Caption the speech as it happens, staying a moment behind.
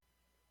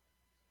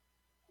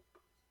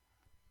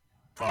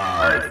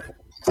5,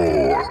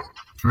 4,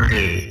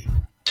 3,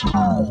 2,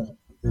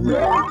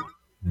 1,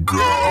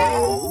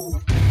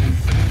 go!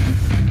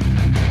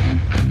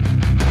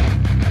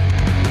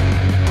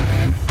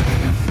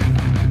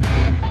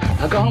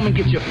 Now go home and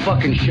get your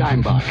fucking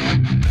shine box.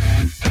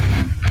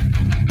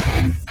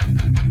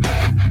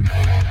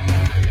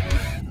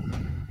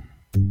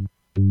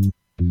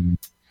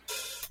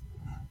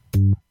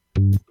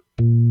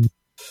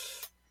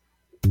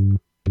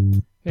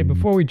 Hey,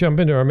 before we jump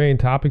into our main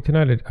topic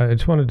tonight, I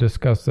just want to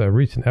discuss a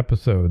recent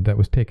episode that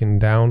was taken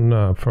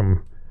down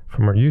from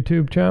our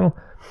YouTube channel.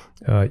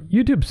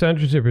 YouTube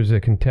censorship is a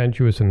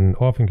contentious and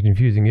often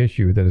confusing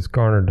issue that has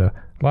garnered a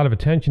lot of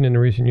attention in the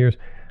recent years.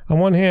 On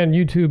one hand,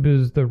 YouTube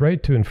has the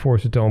right to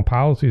enforce its own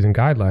policies and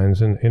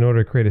guidelines in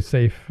order to create a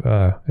safe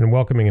and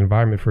welcoming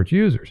environment for its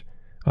users.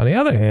 On the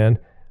other hand,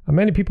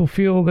 many people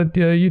feel that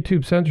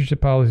YouTube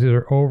censorship policies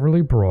are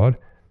overly broad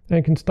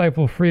and can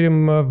stifle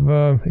freedom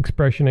of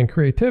expression and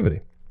creativity.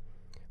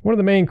 One of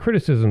the main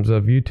criticisms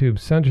of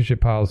YouTube's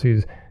censorship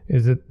policies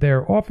is that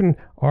they're often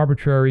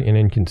arbitrary and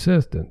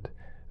inconsistent.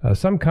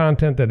 Some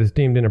content that is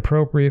deemed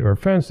inappropriate or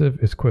offensive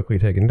is quickly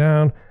taken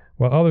down,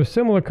 while other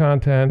similar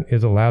content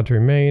is allowed to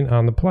remain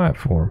on the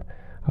platform.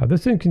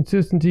 This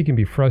inconsistency can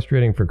be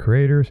frustrating for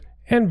creators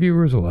and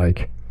viewers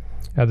alike,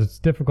 as it's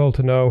difficult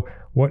to know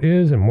what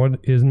is and what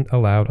isn't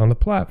allowed on the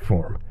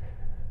platform.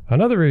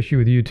 Another issue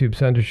with YouTube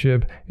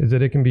censorship is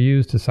that it can be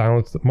used to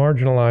silence the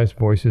marginalized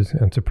voices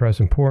and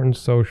suppress important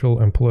social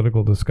and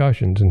political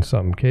discussions. In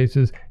some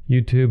cases,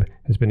 YouTube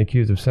has been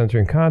accused of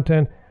censoring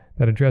content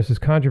that addresses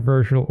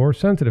controversial or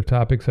sensitive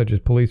topics such as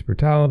police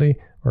brutality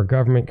or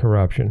government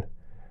corruption.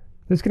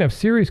 This can have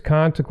serious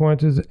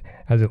consequences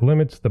as it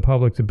limits the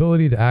public's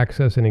ability to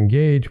access and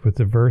engage with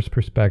diverse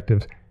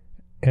perspectives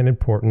and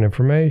important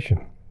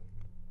information.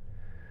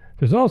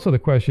 There's also the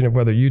question of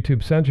whether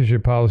YouTube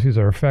censorship policies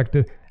are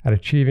effective at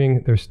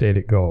achieving their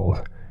stated goals.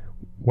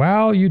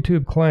 While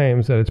YouTube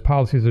claims that its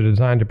policies are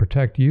designed to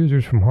protect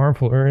users from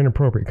harmful or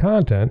inappropriate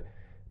content,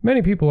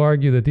 many people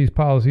argue that these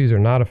policies are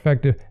not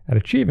effective at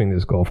achieving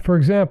this goal. For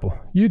example,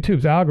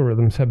 YouTube's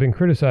algorithms have been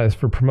criticized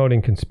for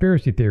promoting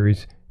conspiracy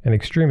theories and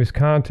extremist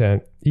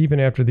content even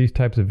after these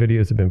types of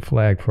videos have been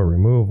flagged for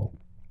removal.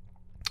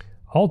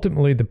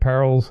 Ultimately, the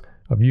perils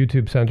of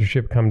YouTube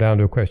censorship come down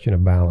to a question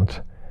of balance.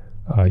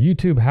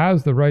 YouTube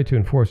has the right to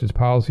enforce its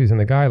policies and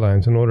the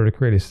guidelines in order to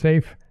create a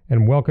safe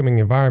and welcoming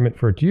environment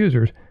for its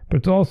users, but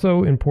it's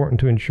also important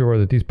to ensure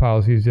that these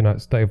policies do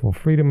not stifle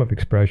freedom of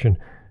expression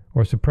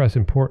or suppress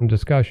important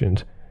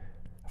discussions.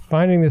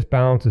 Finding this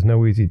balance is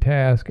no easy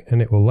task, and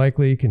it will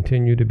likely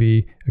continue to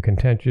be a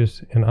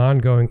contentious and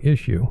ongoing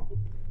issue.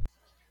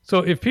 So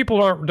if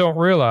people don't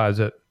realize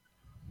it,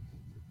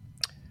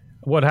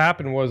 what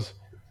happened was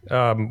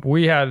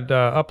we had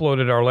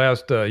uploaded our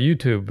last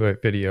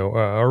YouTube video,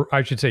 or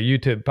I should say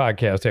YouTube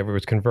podcast, after it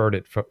was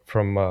converted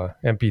from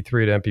MP3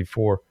 to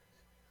MP4.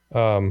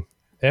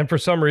 And for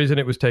some reason,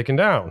 it was taken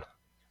down.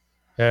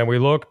 And we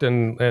looked,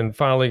 and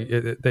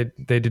finally,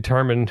 they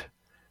determined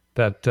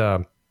that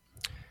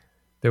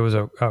there was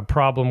a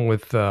problem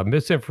with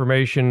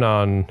misinformation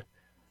on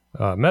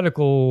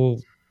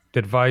medical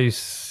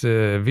advice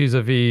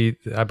vis-a-vis,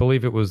 I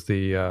believe it was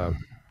the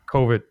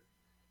COVID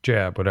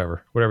jab,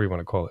 whatever you want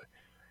to call it.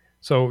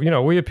 So,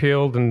 we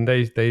appealed, and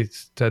they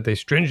said they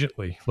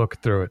stringently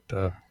looked through it,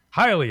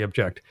 highly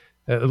object,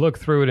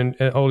 looked through it, and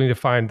only to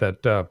find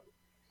that,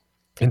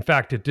 in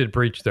fact, it did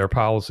breach their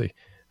policy.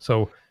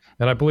 So,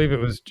 and I believe it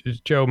was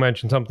Joe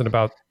mentioned something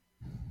about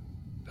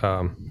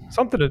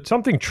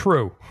something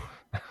true.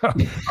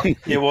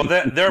 Yeah, well,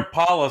 their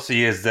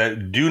policy is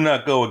that do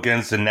not go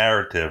against the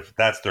narrative.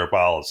 That's their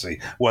policy,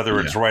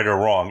 whether it's right or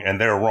wrong, and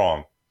they're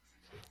wrong.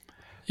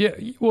 Yeah,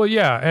 well,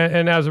 yeah,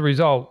 and as a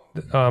result,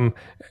 they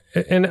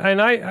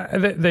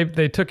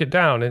took it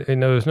down,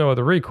 and there was no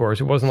other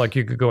recourse. It wasn't like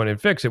you could go in and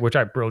fix it, which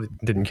I really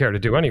didn't care to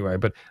do anyway.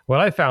 But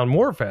what I found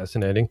more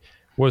fascinating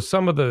was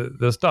some of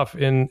the stuff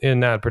in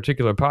that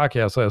particular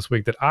podcast last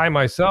week that I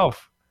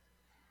myself,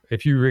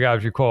 if you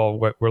guys recall,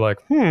 were like,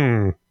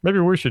 maybe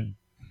we should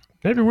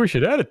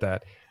edit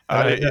that.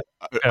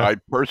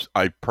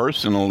 I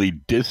personally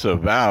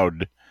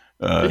disavowed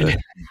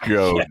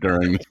Joe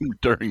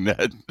during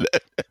that.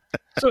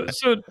 So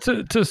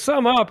to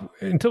sum up,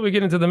 until we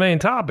get into the main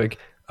topic,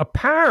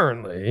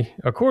 apparently,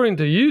 according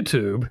to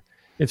YouTube,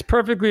 it's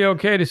perfectly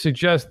okay to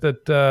suggest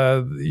that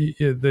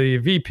the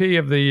VP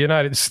of the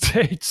United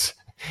States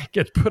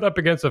gets put up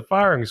against a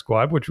firing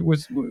squad, which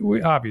was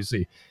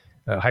obviously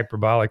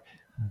hyperbolic.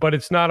 But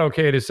it's not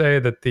okay to say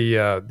that the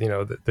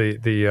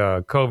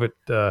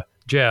COVID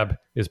jab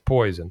is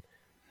poison.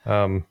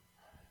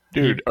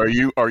 Dude,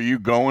 are you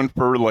going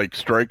for like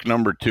strike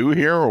number 2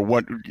 here, or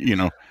what?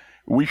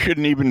 We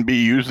shouldn't even be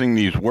using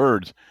these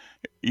words.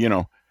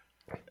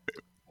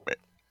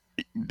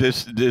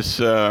 This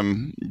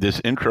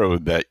intro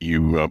that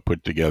you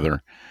put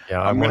together.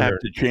 Yeah, I'm gonna have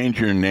to change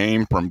your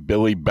name from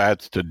Billy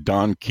Bats to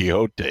Don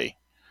Quixote.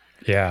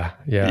 Yeah.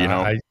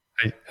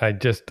 I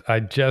just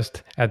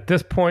at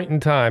this point in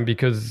time,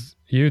 because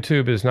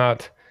YouTube is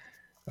not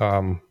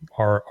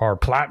our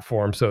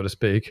platform, so to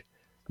speak.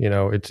 You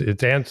know, it's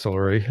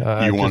ancillary.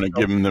 You want to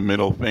give them the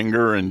middle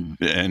finger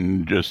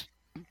and just,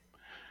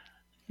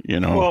 you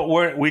know.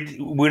 Well,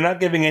 we're not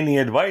giving any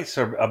advice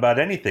about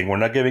anything. We're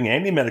not giving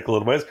any medical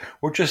advice.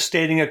 We're just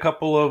stating a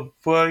couple of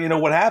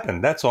what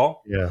happened. That's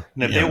all. Yeah.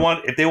 And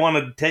if they want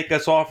to take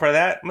us off for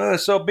that,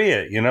 so be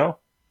it. You know.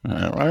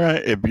 All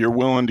right. If you're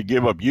willing to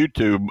give up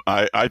YouTube,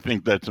 I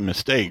think that's a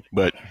mistake.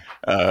 But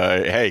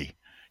hey,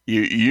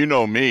 you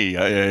know me.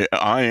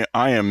 I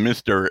am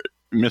Mr.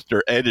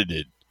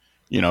 Edited.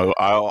 You know,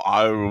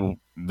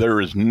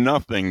 there is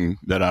nothing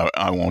that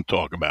I won't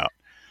talk about.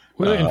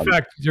 Well, in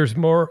fact, there's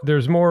more,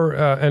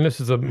 and this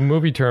is a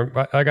movie term.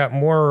 I got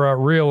more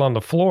reel on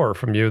the floor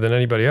from you than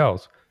anybody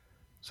else.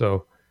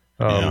 So,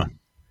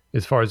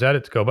 as far as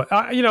edits go, but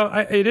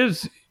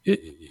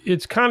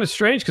it's kind of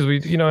strange because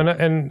we,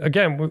 and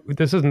again,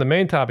 this isn't the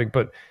main topic,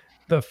 but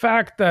the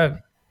fact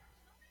that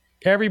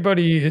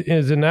everybody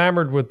is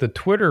enamored with the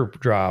Twitter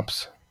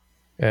drops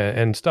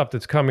and stuff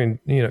that's coming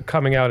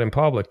out in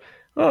public.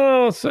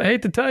 Oh, so I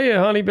hate to tell you,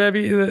 honey,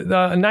 baby,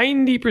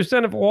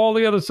 90% of all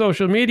the other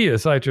social media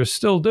sites are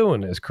still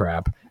doing this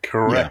crap.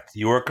 Correct. Yeah.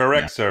 You are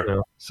correct,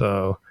 sir.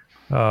 So,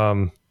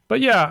 but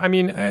yeah, I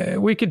mean,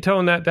 we could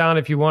tone that down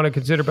if you want to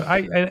consider. But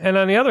and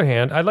on the other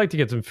hand, I'd like to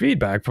get some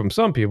feedback from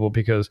some people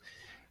because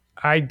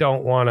I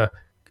don't want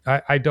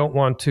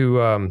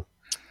to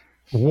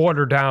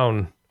water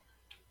down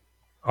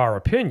our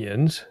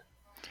opinions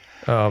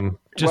because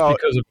of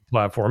the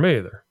platform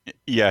either.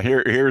 Yeah,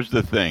 here's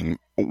the thing.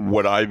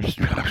 What is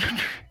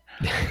it?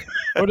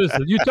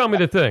 You tell me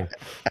the thing.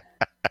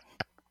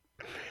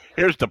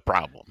 Here's the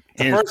problem.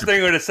 The first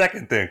thing or the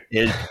second thing?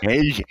 Here's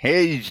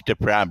the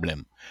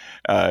problem.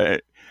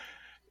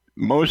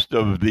 Most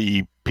of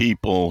the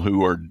people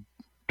who are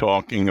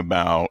talking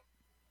about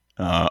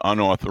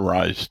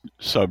unauthorized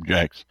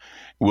subjects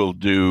will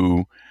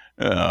do,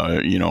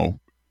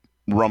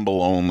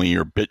 Rumble only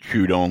or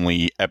BitChute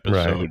only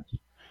episodes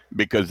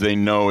because they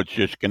know it's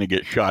just going to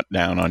get shot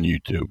down on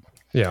YouTube.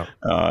 Yeah.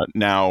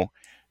 Now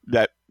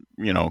that,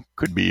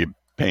 could be a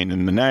pain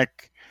in the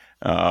neck.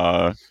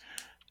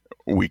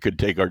 We could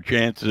take our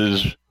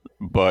chances,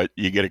 but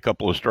you get a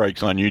couple of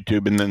strikes on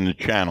YouTube and then the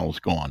channel's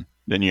gone.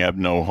 Then you have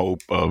no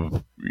hope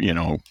of,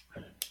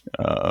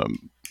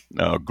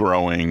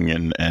 growing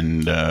and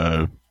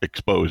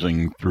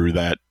exposing through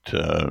that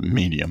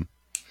medium.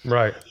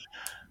 Right.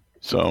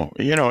 So,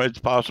 it's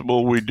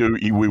possible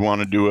we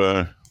want to do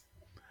a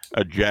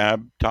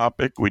jab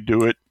topic. We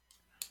do it.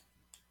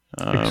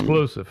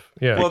 Exclusive,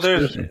 yeah. Well,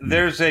 there's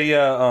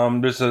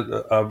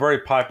a very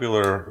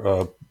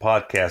popular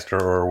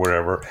podcaster or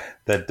whatever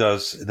that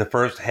does the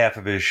first half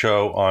of his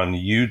show on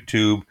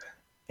YouTube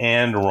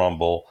and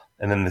Rumble,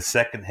 and then the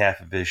second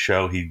half of his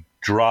show he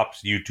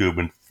drops YouTube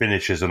and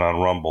finishes it on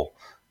Rumble,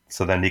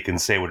 so then he can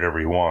say whatever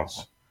he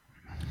wants.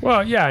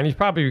 Well, yeah, and he's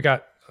probably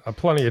got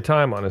plenty of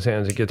time on his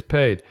hands. He gets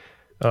paid.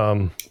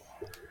 Joe,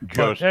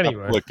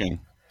 anyway. Clicking.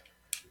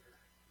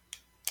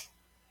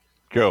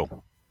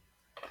 Joe.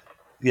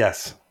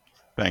 Yes.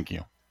 Thank you.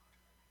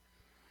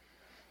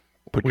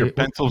 Put your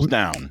pencils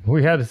down.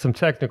 We had some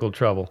technical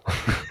trouble.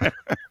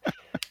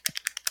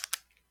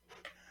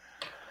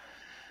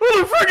 Who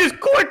the frick is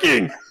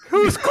clicking?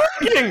 Who's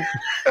clicking?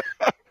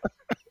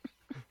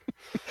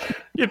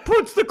 It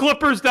puts the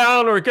clippers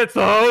down or it gets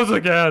the hose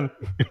again.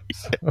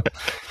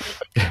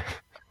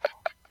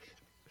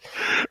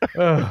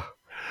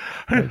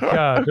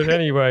 God, but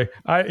anyway,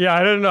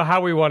 I don't know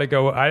how we want to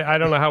go. I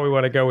don't know how we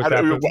want to go with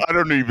that. I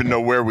don't even know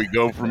where we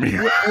go from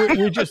here.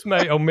 we just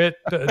may omit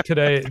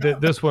today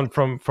this one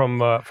from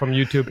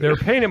YouTube. They're a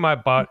pain in my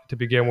butt to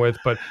begin with,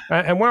 but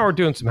and while we're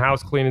doing some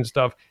house cleaning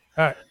stuff,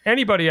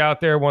 anybody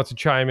out there wants to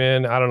chime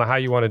in. I don't know how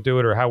you want to do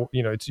it or how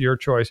it's your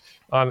choice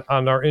on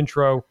our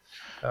intro.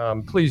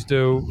 Please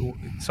do.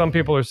 Some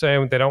people are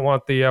saying they don't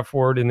want the F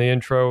word in the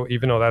intro,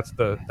 even though that's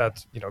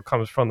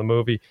comes from the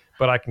movie.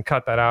 But I can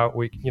cut that out.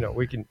 We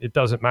can. It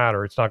doesn't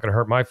matter. It's not going to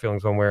hurt my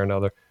feelings one way or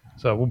another.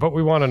 So, but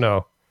we want to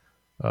know.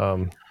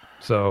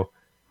 So,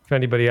 if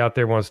anybody out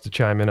there wants to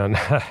chime in on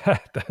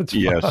that, that's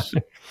yes.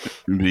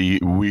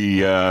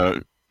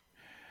 Fine.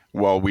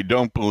 While we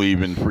don't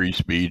believe in free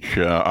speech,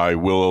 I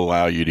will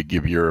allow you to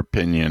give your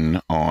opinion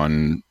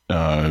on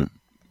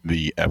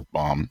the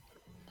F-bomb.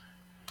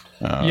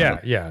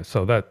 Yeah.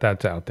 So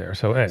that's out there.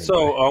 So anyway.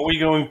 So are we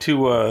going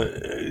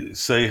to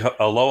say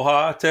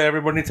aloha to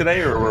everybody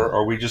today, or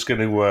are we just going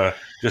to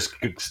just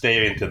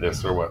stay into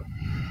this, or what?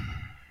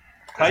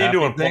 How you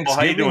doing, Paul?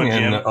 How you doing,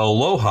 Jim?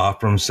 Aloha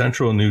from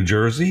Central New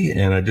Jersey,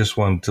 and I just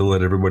wanted to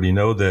let everybody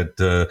know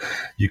that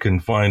you can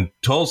find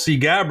Tulsi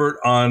Gabbard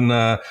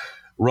on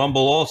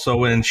Rumble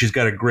also, and she's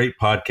got a great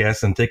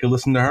podcast, and take a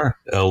listen to her.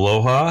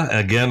 Aloha.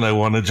 Again, I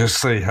want to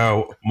just say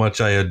how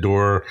much I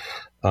adore.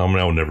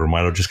 No, never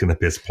mind. I'm just going to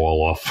piss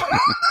Paul off.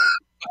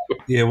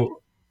 Yeah,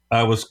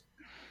 I was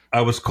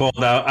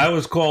called out. I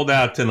was called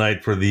out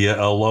tonight for the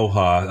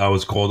aloha. I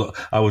was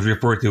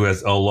referred to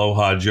as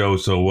Aloha Joe.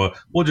 So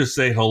we'll just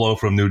say hello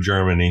from New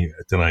Germany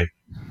tonight.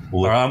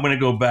 I'm going to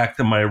go back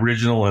to my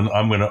original, and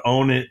I'm going to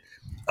own it.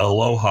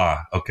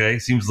 aloha. Okay,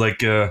 seems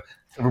like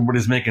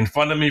everybody's making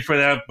fun of me for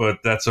that, but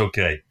that's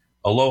okay.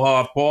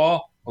 Aloha,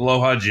 Paul.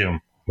 Aloha,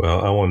 Jim.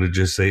 Well, I wanted to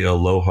just say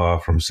aloha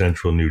from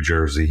Central New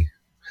Jersey.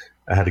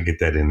 I had to get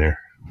that in there.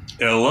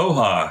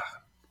 Aloha.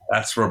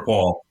 That's for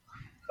Paul.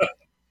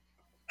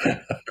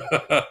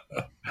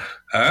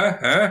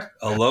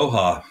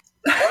 Aloha.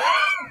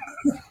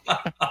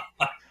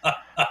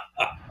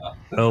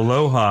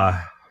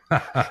 Aloha.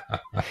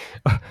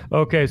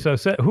 Okay, so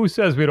who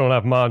says we don't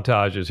have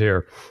montages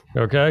here?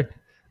 Okay,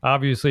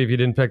 obviously, if you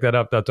didn't pick that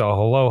up, that's a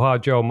Aloha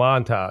Joe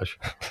montage.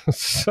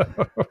 So,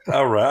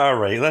 All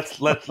right.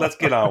 Let's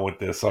get on with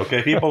this.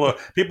 Okay, people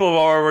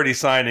are already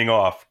signing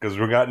off because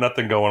we got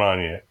nothing going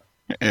on yet.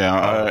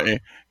 Yeah.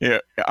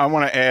 I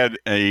want to add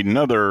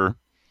another,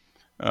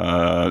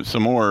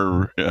 some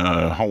more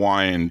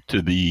Hawaiian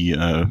to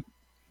the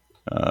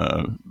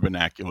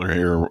vernacular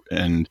here,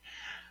 and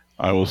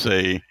I will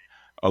say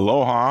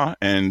aloha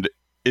and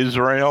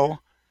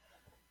Israel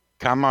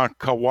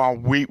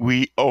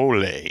kamakawawiwi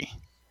ole.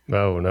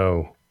 oh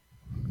no.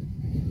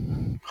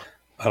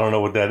 I don't know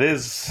what that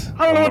is.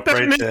 I don't know what that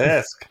afraid means. to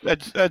ask.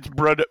 That's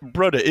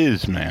brother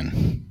is,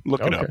 man.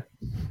 Look it up.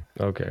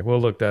 Okay, we'll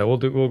look that. We'll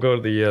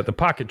go to the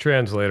pocket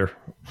translator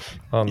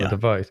on the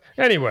device.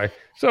 Anyway,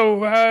 so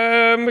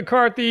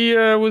McCarthy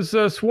was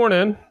sworn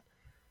in.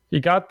 He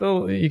got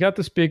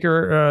the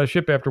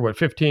speakership after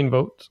 15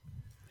 votes.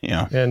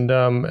 Yeah.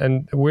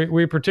 And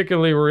we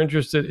particularly were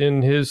interested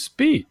in his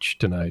speech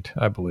tonight,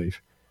 I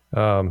believe.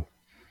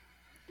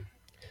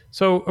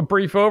 So a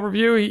brief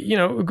overview.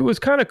 It was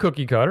kind of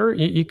cookie cutter.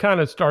 He kind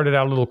of started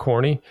out a little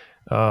corny.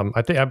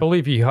 I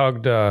believe he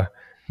hugged.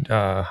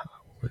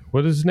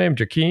 What is his name?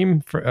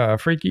 Jakeem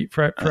Freaky.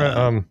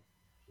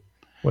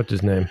 What's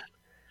his name?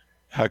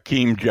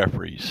 Hakeem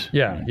Jeffries.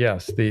 Yeah.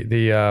 Yes.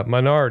 The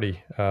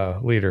minority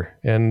leader.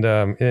 And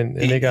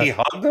they got. He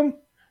hugged him.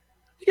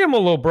 He gave him a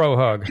little bro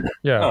hug.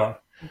 Yeah. Oh,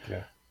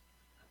 okay.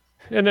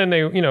 And then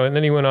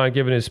then he went on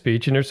giving his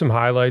speech, and there's some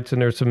highlights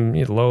and there's some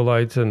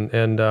lowlights, and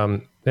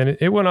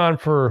it went on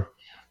for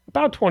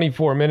about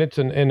 24 minutes,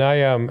 and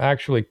I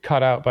actually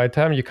cut out. By the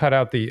time you cut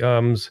out the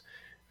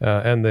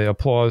and the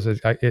applause,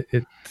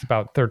 it's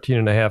about 13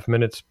 and a half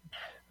minutes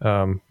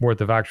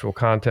worth of actual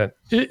content.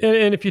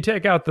 And if you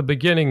take out the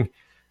beginning,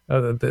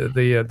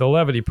 the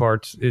levity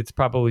parts, it's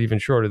probably even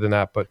shorter than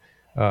that. But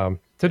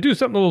to do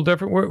something a little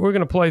different, we're going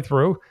to play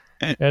through,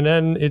 and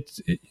then it's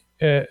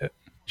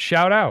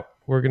shout out.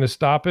 We're going to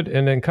stop it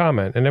and then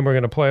comment, and then we're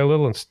going to play a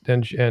little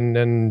and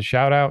then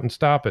shout out and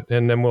stop it,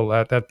 and then we'll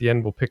at the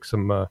end we'll pick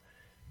some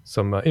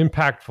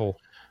impactful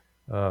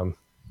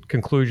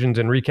conclusions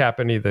and recap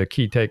any of the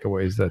key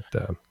takeaways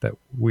that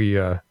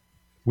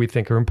we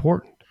think are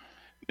important.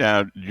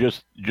 Now,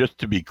 just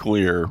to be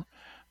clear,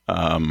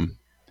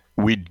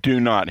 we do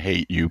not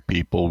hate you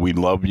people. We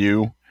love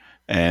you,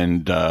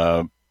 and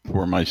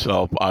for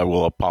myself, I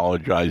will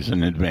apologize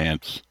in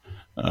advance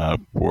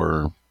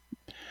for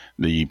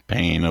the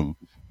pain of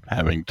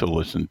having to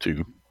listen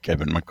to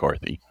Kevin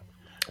McCarthy.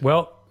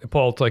 Well,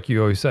 Paul, it's like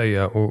you always say,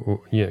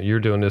 you're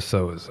doing this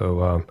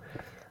so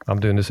I'm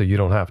doing this so you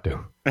don't have to.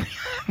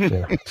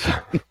 Yeah.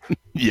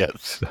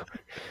 Yes.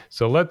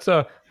 So let's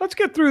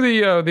get through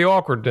the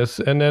awkwardness,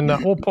 and then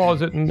we'll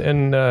pause it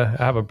and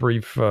have a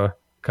brief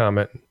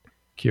comment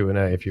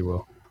Q&A, if you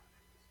will.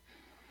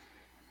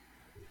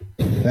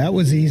 That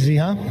was easy,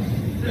 huh?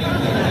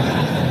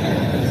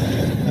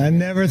 I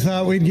never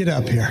thought we'd get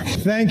up here.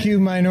 Thank you,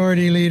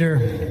 Minority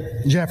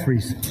Leader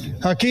Jeffries.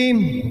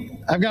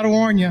 Hakeem, I've got to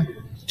warn you,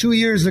 2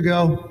 years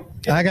ago,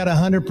 I got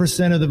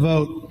 100% of the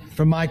vote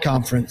from my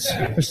conference.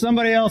 There's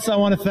somebody else I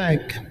want to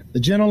thank. The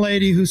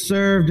gentlelady who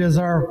served as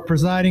our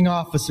presiding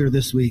officer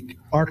this week,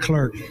 our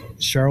clerk,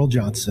 Cheryl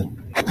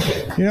Johnson.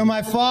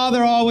 My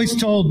father always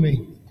told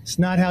me, it's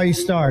not how you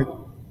start,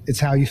 it's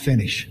how you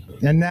finish.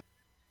 And now.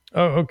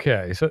 Oh,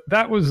 okay. So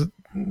that was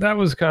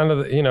kind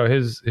of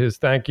his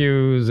thank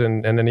yous,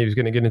 and then he was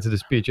going to get into the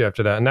speech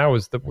after that, and that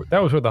was where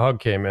the hug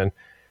came in.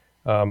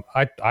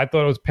 I thought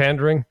it was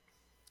pandering,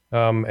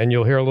 and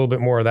you'll hear a little bit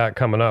more of that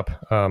coming up,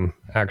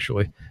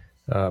 actually.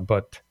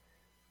 But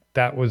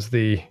that was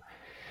the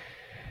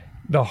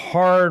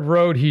hard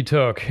road he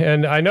took,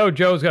 and I know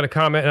Joe's got a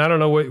comment, and I don't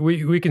know what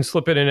we can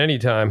slip it in any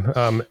time,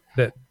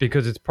 that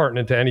because it's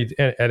pertinent to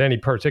any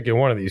particular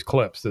one of these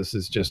clips. This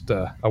is just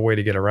a way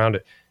to get around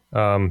it.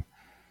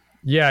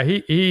 Yeah,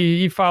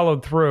 he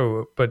followed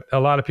through, but a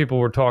lot of people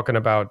were talking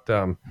about,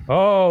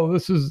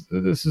 this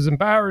is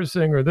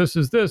embarrassing, or this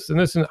is this and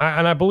this, and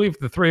I believe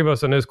the three of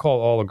us on this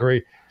call all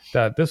agree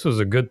that this was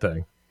a good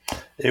thing.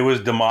 It was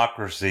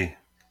democracy.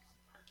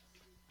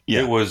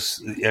 Yeah. It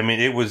was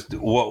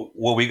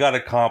what we got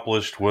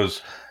accomplished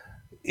was,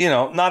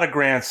 not a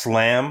grand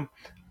slam,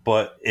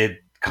 but it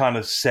kind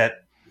of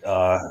set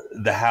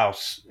the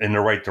House in the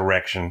right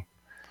direction.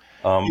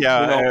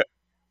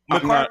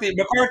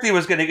 McCarthy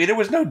was going to. There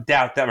was no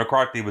doubt that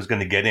McCarthy was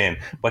going to get in,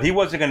 but he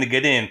wasn't going to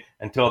get in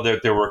until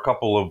there were a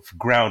couple of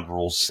ground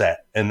rules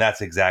set, and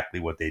that's exactly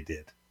what they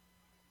did.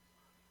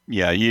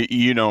 Yeah,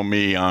 you know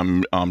me.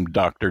 I'm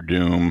Dr.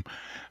 Doom.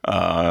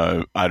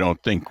 I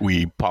don't think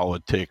we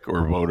politic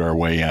or vote our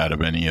way out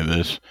of any of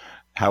this.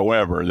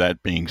 However,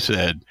 that being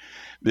said,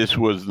 this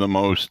was the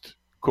most,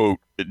 quote,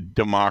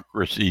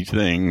 democracy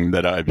thing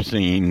that I've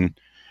seen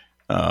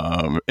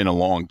in a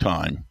long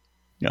time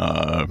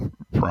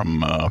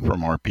from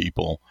our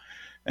people.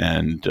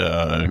 And,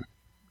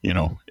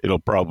 it'll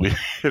probably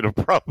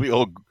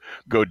all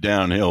go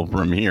downhill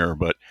from here.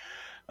 But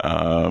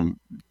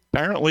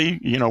apparently,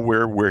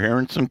 we're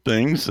hearing some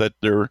things that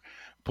they're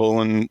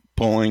pulling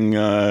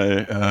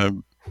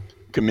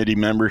committee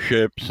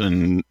memberships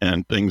and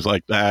things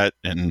like that,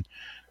 and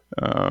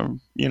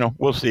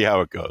we'll see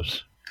how it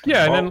goes.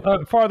 Yeah, and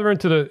then farther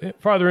into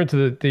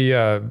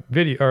the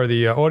video or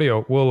the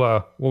audio,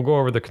 we'll go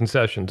over the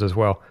concessions as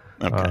well,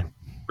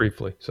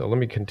 briefly. So let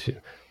me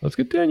continue. Let's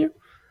continue.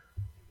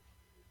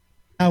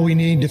 Now we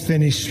need to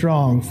finish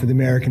strong for the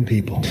American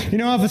people. If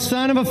a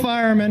son of a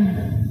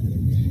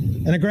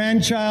fireman and a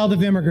grandchild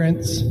of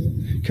immigrants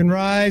can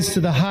rise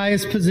to the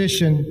highest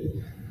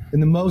position in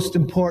the most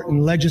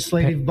important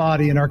legislative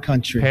body in our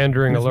country,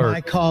 pandering alert,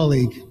 my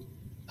colleague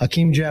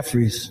Hakeem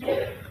Jeffries,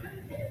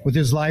 with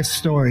his life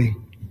story,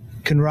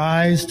 can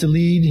rise to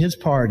lead his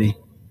party,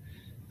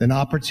 then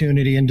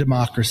opportunity and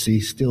democracy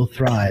still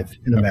thrive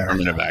in America.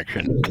 Affirmative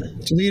action.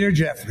 To Leader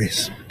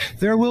Jeffries,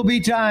 there will be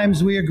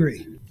times we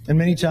agree, and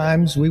many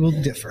times we will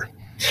differ.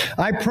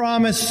 I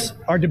promise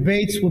our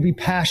debates will be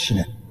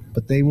passionate,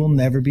 but they will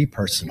never be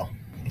personal.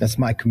 That's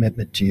my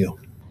commitment to you.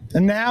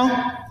 And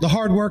now the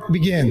hard work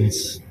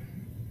begins.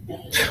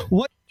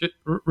 Just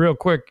real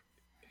quick,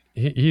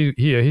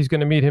 he's going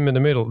to meet him in the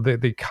middle.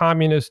 The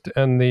communist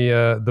and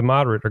the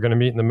moderate are going to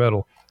meet in the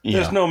middle. Yeah.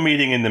 There's no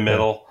meeting in the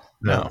middle.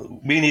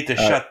 No. We need to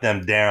shut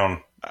them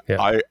down.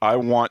 Yeah. I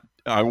want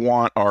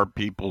our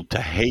people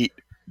to hate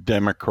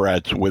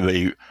Democrats with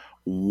a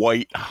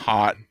white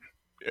hot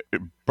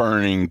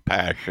burning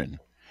passion.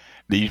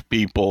 These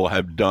people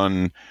have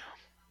done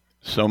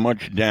so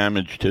much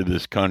damage to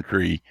this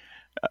country.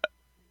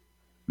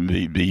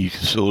 The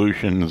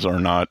solutions are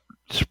not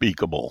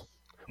speakable.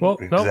 Well,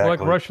 no, like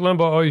Rush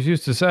Limbaugh always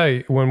used to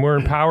say, when we're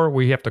in power,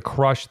 we have to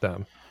crush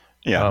them.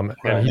 Yeah,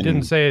 and he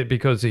didn't say it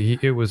because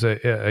it was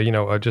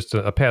just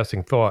a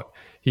passing thought.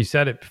 He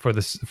said it for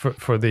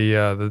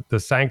the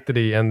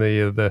sanctity and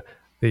the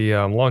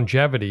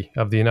longevity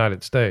of the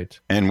United States.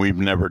 And we've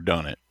never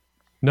done it.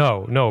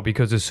 No,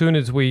 because as soon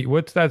as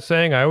what's that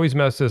saying? I always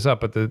mess this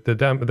up, but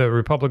the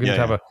Republicans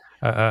have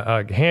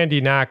a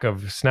handy knack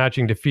of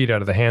snatching defeat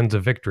out of the hands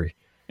of victory.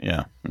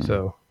 Yeah. Mm-hmm.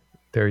 So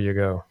there you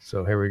go.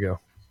 So here we go.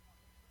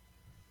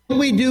 What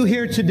we do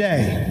here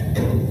today,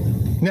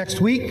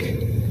 next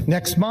week,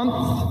 next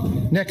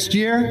month, next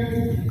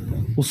year,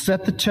 will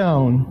set the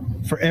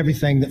tone for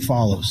everything that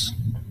follows.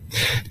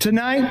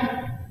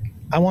 Tonight,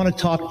 I want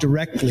to talk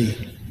directly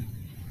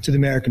to the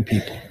American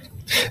people.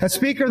 As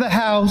Speaker of the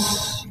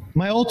House,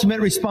 my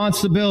ultimate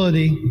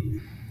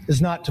responsibility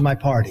is not to my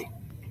party,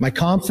 my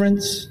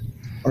conference,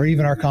 or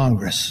even our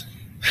Congress.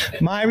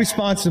 My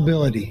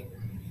responsibility,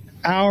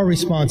 our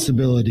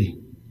responsibility,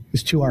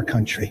 is to our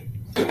country.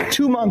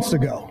 2 months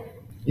ago,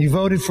 you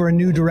voted for a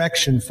new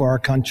direction for our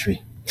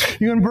country.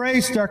 You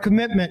embraced our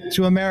commitment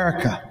to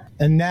America,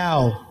 and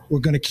now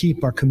we're going to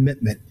keep our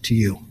commitment to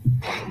you.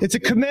 It's a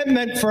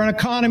commitment for an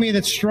economy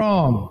that's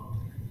strong,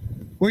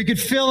 where you could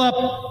fill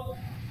up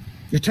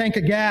your tank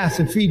of gas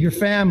and feed your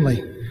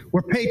family,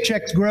 where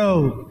paychecks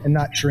grow and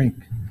not shrink.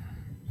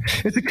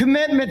 It's a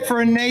commitment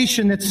for a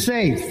nation that's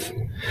safe,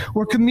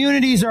 where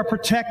communities are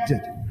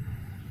protected,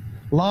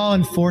 law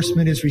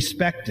enforcement is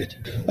respected.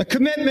 A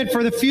commitment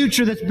for the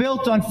future that's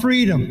built on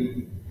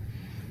freedom,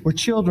 where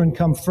children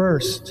come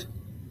first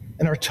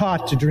and are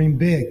taught to dream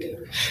big.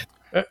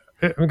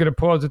 I'm going to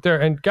pause it there,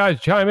 and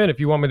guys, chime in if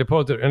you want me to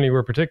pause it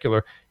anywhere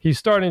particular. He's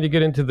starting to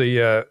get into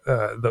the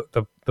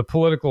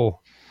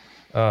political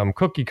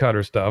cookie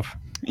cutter stuff.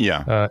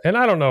 Yeah, and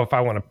I don't know if I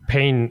want to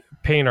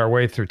pain our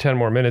way through 10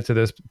 more minutes of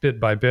this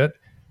bit by bit,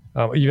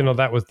 even though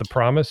that was the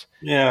promise.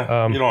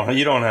 Yeah, you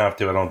don't have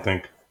to. I don't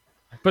think.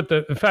 But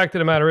the fact of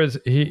the matter is,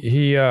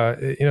 he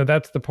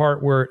that's the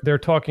part where they're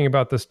talking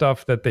about the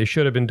stuff that they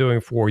should have been doing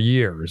for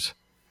years.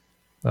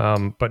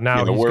 But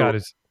now he's got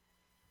his.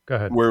 Go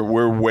ahead.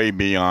 We're way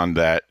beyond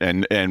that,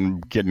 and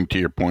getting to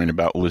your point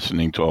about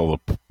listening to all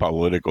the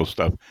political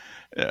stuff.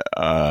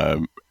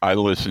 I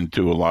listened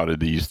to a lot of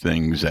these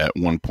things at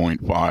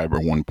 1.5 or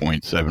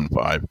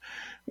 1.75.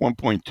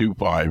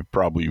 1.25,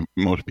 probably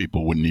most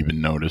people wouldn't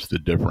even notice the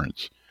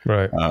difference.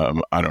 Right.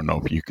 I don't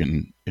know if you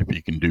can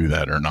do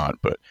that or not,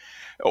 but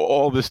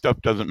all this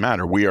stuff doesn't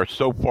matter. We are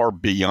so far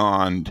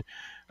beyond,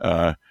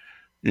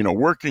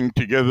 working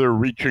together,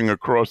 reaching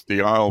across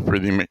the aisle for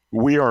the.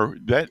 We are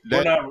that.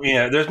 We're not.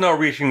 Yeah, there's no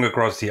reaching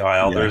across the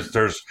aisle. Yeah.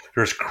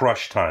 There's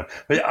crush time.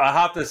 But I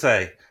have to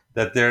say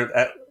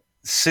that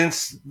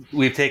since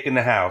we've taken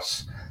the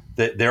House,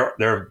 that there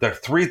are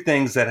three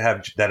things that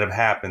have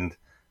happened.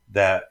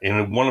 That,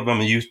 and one of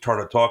them you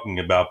started talking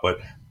about, but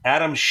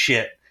Adam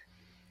Schiff,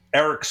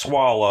 Eric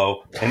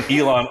Swallow, and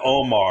Ilhan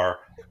Omar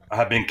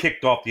have been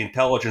kicked off the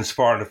Intelligence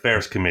Foreign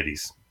Affairs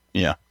committees.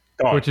 Yeah.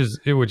 done. which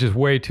is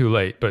way too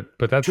late. But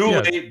that's Too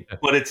late,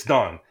 but it's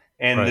done.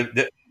 And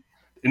Right.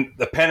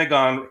 the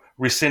Pentagon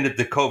rescinded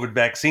the COVID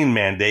vaccine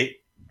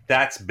mandate.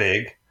 That's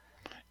big.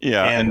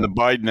 Yeah, and the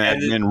Biden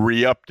admin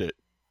re-upped it.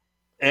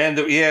 And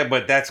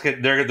but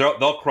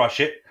they'll crush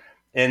it.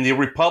 And the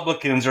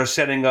Republicans are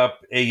setting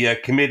up a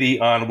committee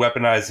on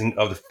weaponizing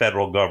of the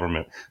federal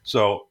government.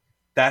 So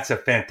that's a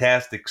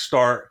fantastic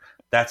start.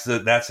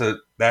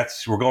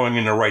 We're going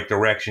in the right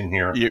direction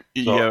here.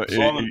 As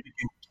long as we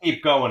can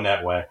keep going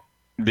that way.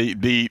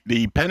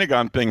 The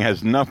Pentagon thing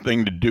has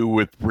nothing to do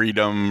with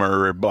freedom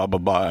or blah blah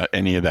blah,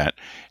 any of that.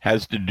 It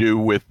has to do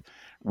with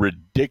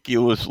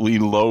ridiculously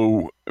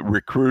low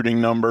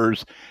recruiting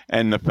numbers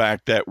and the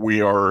fact that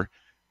we are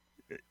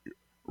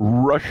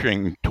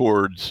rushing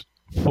towards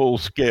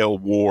full-scale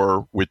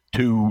war with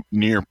two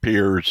near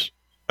peers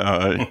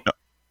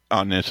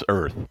on this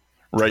earth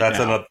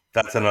now.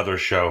 That's another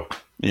show.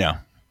 Yeah.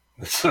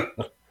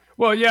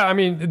 Well, yeah, I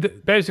mean,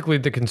 basically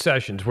the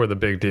concessions were the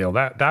big deal.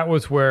 That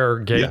was where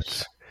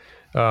Gates,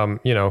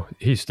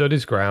 he stood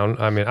his ground.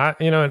 I mean,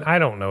 and I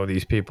don't know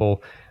these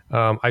people.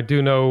 I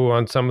do know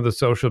on some of the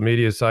social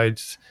media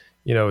sites,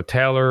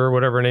 Taylor,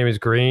 whatever her name is,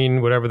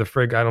 Green, whatever the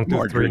frig. I don't do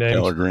Marjorie the 3 names.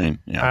 Taylor Greene.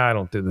 Yeah. I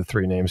don't do the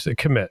 3 names.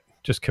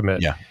 Just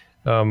commit. Yeah.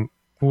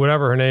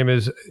 Whatever her name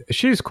is,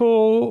 she's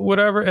cool,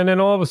 whatever. And then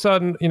all of a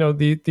sudden,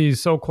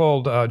 these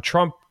so-called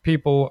Trump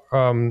people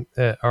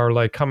are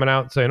like coming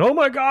out saying, "Oh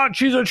my God,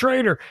 she's a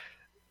traitor."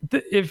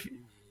 If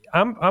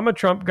I'm a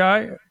Trump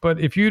guy, but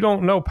if you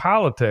don't know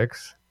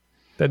politics,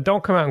 then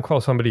don't come out and call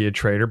somebody a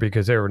traitor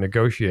because they were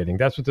negotiating.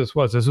 That's what this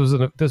was. This was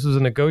a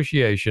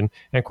negotiation,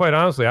 and quite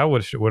honestly, I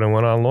wish it would have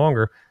went on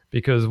longer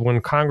because when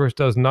Congress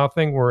does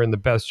nothing, we're in the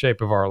best shape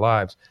of our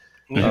lives.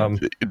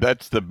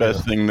 That's the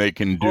best thing they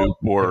can do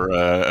for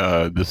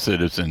the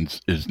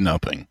citizens is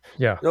nothing.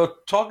 Yeah.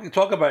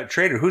 Talk about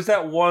traitor. Who's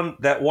that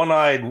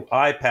one-eyed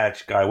eye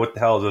patch guy? What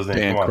the hell is his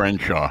name? Dan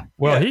Crenshaw.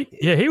 Well,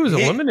 he was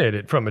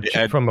eliminated from a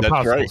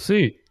possible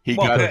seat. He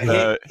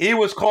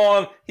was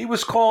calling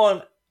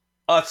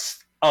us.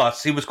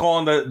 He was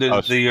calling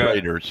the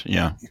traitors.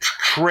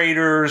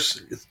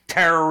 Traitors,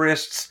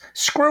 terrorists.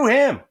 Screw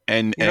him.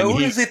 And who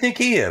does he think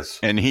he is?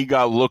 And he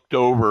got looked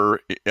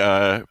over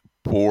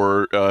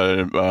for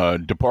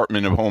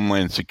Department of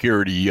Homeland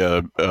Security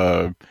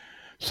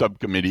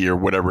subcommittee or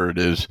whatever it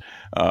is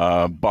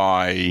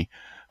by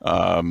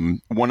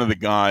one of the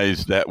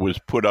guys that was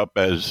put up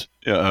as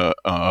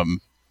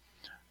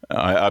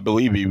I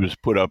believe he was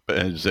put up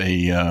as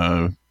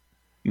a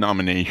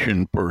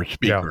nomination for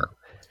speaker.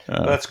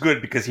 Yeah. That's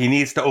good because he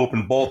needs to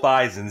open both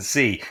eyes and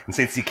see. And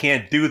since he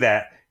can't do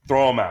that,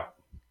 throw him out.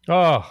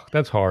 Oh,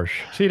 that's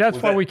harsh. See, that's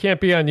why we can't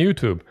be on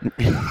YouTube.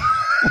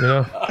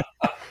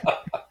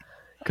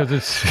 Because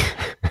it's,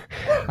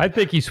 I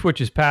think he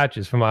switches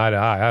patches from eye to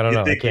eye. I don't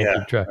know. I can't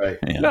keep track. Right.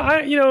 Yeah.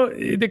 No,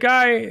 the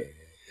guy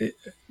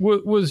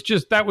was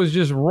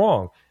just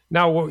wrong.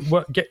 Now,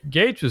 what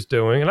Gates was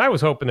doing, and I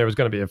was hoping there was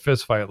going to be a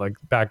fist fight like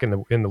back in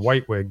the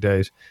white wig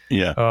days.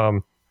 Yeah.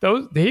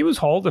 He was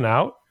holding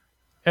out,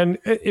 and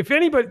if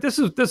anybody, this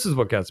is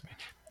what gets me.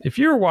 If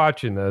you're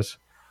watching this,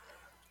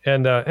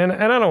 and I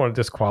don't want to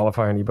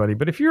disqualify anybody,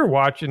 but if you're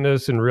watching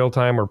this in real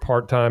time or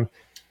part time,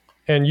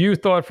 and you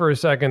thought for a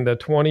second that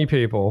 20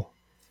 people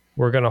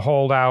were going to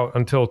hold out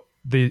until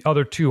the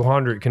other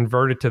 200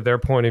 converted to their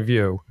point of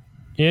view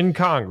in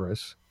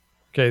Congress,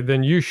 okay,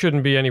 then you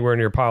shouldn't be anywhere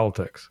near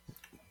politics.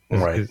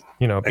 Right.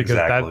 Because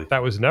exactly.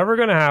 that was never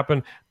going to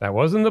happen. That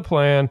wasn't the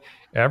plan.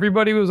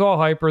 Everybody was all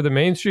hyper. The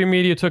mainstream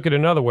media took it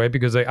another way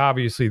because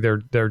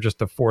they're just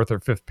the fourth or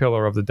fifth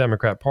pillar of the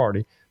Democrat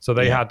Party. So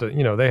they had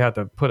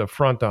to put a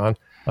front on,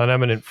 an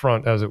eminent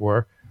front, as it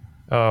were.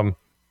 But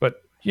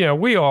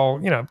we all,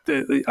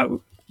 the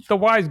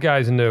wise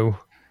guys knew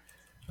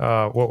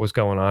what was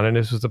going on, and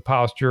this was the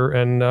posture.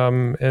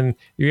 And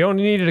you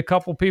only needed a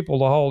couple people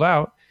to hold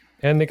out.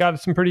 And they got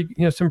some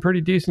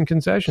pretty decent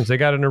concessions. They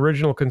got an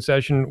original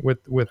concession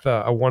with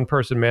a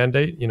one-person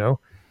mandate.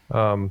 There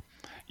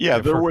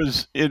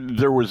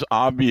was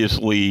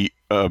obviously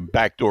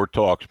backdoor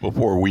talks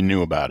before we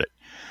knew about it.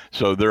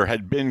 So there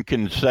had been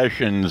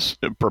concessions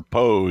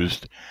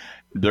proposed.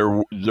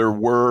 There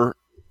were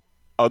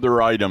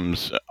other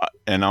items,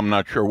 and I'm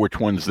not sure which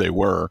ones they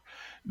were,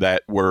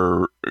 that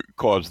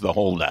caused the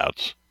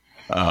holdouts.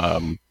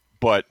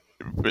 But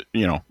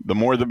the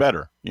more the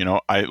better.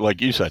 I,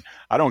 like you said,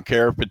 I don't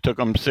care if it took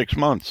them 6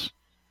 months.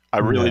 I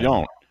really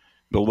don't.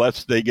 The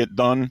less they get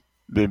done,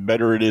 the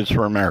better it is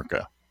for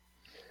America.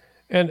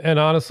 And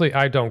honestly,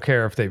 I don't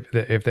care if they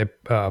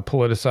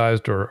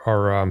politicized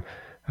or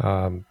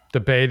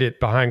debate it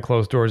behind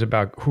closed doors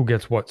about who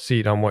gets what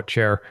seat on what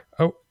chair.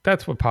 Oh,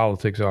 that's what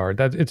politics are.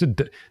 It's a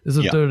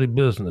dirty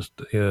business.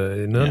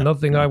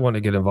 Nothing I want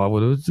to get involved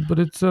with. But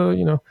it's so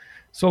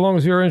long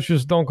as your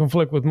interests don't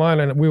conflict with mine,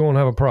 and we won't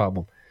have a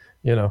problem.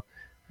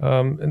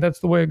 And that's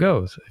the way it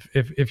goes.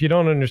 If you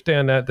don't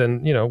understand that,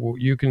 then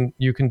you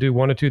can do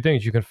one of two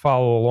things. You can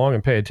follow along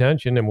and pay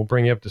attention, and we'll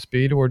bring you up to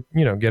speed, or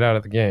get out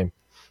of the game,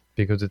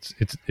 because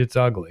it's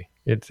ugly.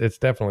 It's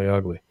definitely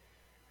ugly.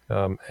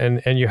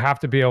 And you have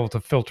to be able to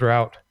filter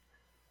out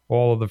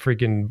all of the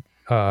freaking,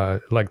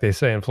 like they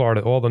say in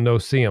Florida, all the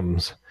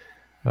no-see-ums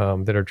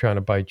that are trying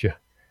to bite you.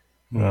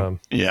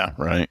 Yeah,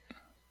 right.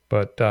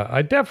 But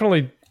I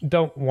definitely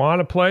don't want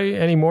to play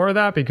any more of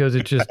that because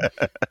it just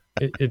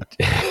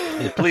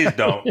Please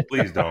don't.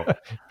 Please don't.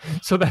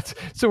 So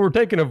we're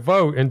taking a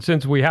vote, and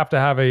since we have to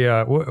have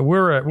a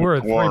we're a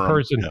Quorum,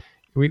 3-person,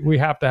 we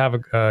have to have a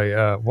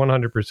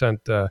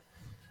 100%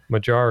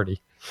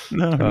 majority.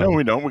 No,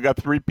 we don't. We got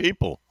 3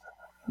 people,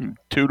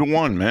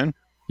 2-1, man.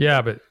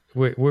 Yeah, but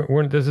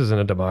we're this isn't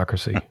a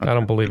democracy. I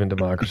don't believe in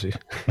democracy.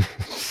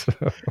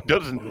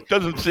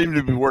 Doesn't seem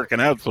to be working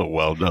out so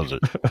well, does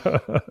it?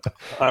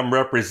 I'm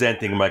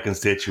representing my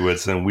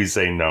constituents, and we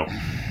say no.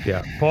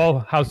 Yeah, Paul,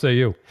 how say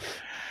you?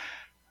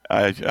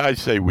 I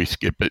say we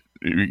skip it.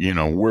 We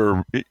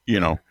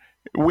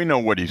know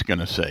what he's going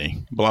to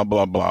say. Blah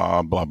blah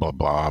blah blah blah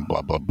blah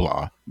blah blah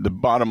blah. The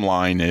bottom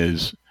line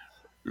is,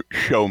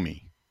 show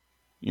me.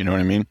 You know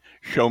what I mean?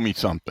 Show me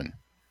something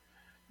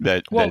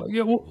that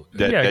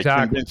exactly.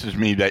 convinces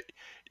me that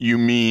you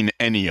mean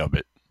any of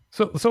it.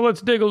 So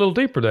let's dig a little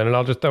deeper then, and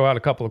I'll just throw out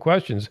a couple of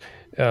questions.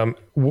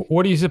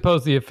 What do you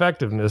suppose the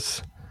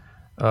effectiveness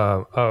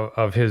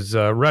of his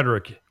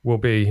rhetoric will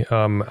be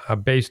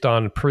based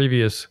on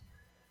previous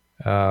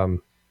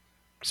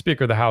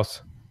Speaker of the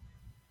House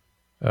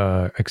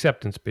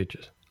acceptance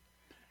speeches?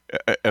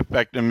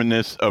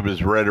 Effectiveness of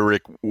his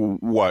rhetoric,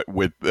 what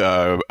with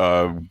getting?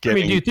 I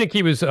mean, do you think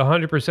he was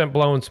 100%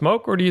 blowing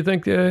smoke, or do you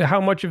think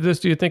how much of this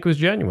do you think was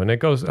genuine?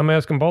 I'm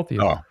asking both of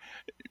you. Oh,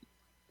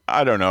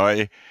 I don't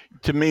know.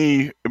 To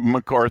me,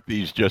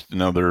 McCarthy's just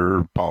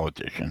another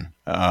politician.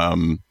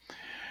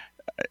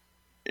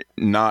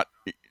 Not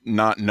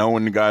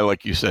knowing the guy,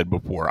 like you said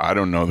before. I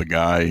don't know the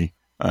guy.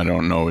 I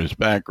don't know his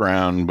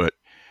background, but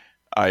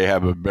I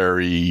have a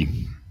very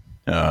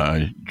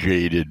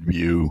jaded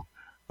view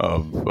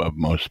of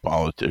most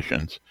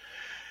politicians.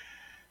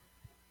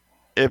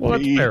 Well,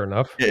 that's fair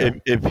enough.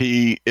 If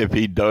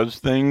he does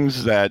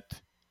things that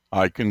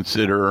I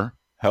consider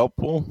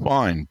helpful,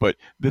 fine. But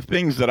the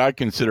things that I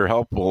consider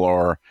helpful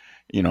are,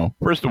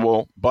 first of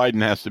all,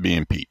 Biden has to be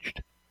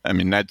impeached. I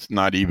mean, that's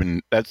not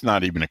even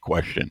a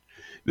question.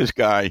 This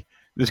guy,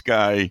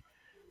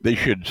 they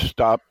should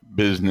stop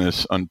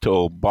business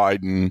until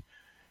Biden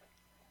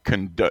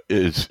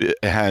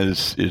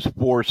is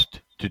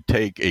forced to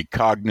take a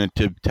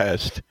cognitive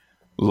test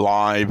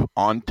live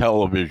on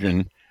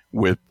television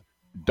with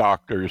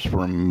doctors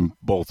from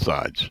both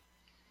sides.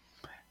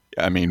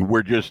 I mean,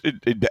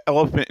 the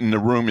elephant in the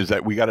room is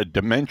that we got a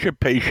dementia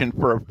patient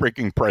for a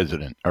freaking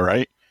president. All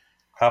right.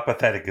 How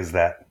pathetic is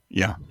that?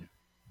 Yeah.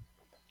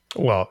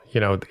 Well,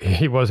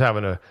 he was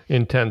having an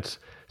intense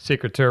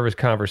Secret Service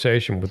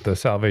conversation with the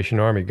Salvation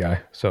Army guy.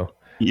 So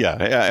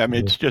yeah, I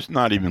mean, it's just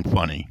not even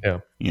funny. Yeah.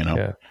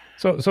 Yeah.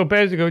 So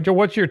basically, Joe,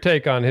 what's your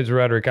take on his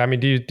rhetoric? I mean,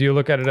 do you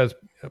look at it as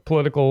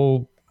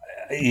political?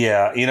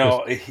 Yeah,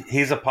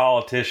 he's a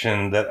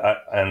politician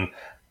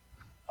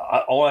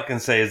all I can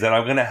say is that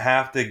I'm going to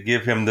have to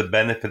give him the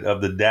benefit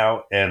of the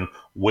doubt and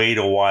wait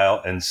a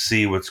while and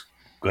see what's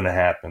going to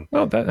happen.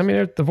 Well,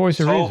 the voice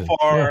of reason.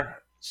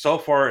 So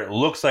far, it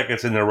looks like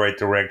it's in the right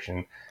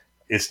direction.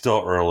 It's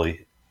still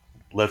early.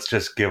 Let's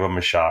just give him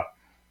a shot.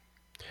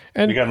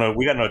 And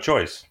we got no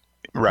choice.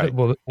 Right.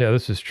 Well, yeah,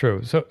 this is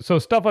true. So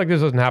stuff like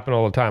this doesn't happen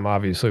all the time.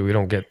 Obviously, we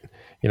don't get,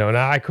 and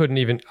I couldn't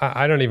even,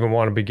 I don't even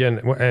want to begin.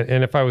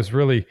 And if I was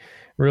really,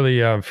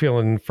 really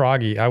feeling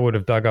froggy, I would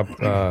have dug up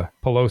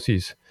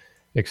Pelosi's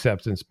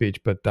acceptance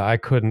speech, but I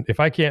couldn't. If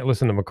I can't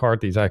listen to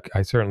McCarthy's, I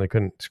certainly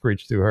couldn't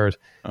screech through hers.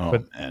 Oh,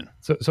 but man.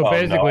 So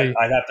basically, no,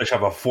 I'd have to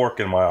shove a fork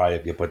in my eye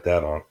if you put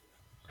that on.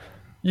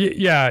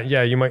 Yeah,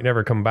 you might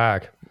never come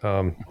back.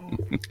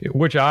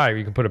 Which eye?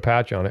 You can put a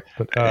patch on it.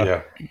 But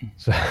yeah.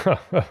 So,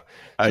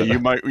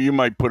 you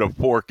might put a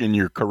fork in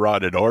your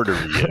carotid artery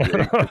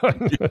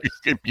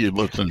if you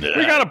listen to that.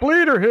 We got a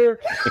bleeder here.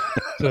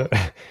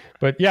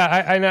 But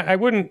yeah, I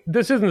wouldn't.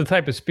 This isn't the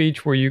type of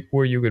speech where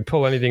you could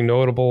pull anything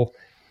notable,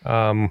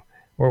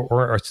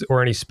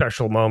 or any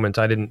special moments.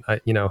 I didn't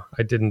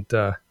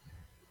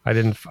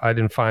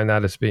find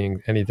that as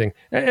being anything.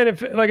 And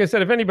if, like I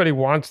said, if anybody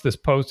wants this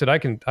posted, I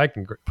can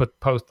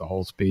post the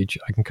whole speech.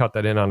 I can cut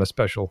that in on a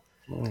special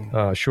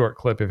short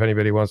clip if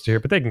anybody wants to hear.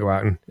 But they can go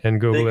out and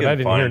Google it. I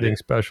didn't hear anything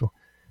special.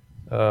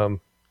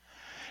 And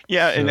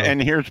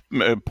here's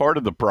part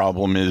of the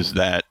problem is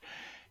that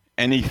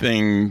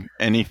anything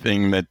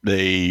that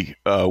they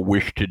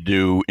wish to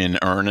do in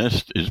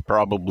earnest is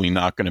probably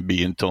not going to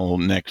be until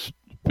next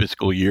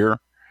fiscal year.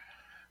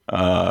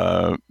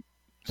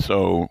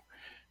 So,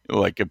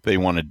 like if they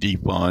want to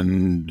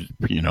defund,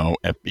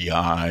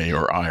 FBI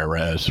or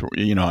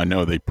IRS, I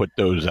know they put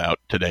those out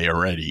today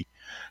already.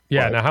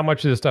 Yeah. Now, how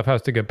much of this stuff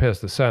has to get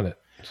past the Senate?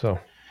 So.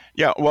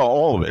 Yeah, well,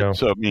 all of it.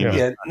 So I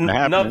mean,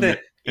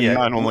 And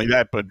not only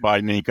that, but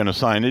Biden ain't going to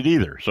sign it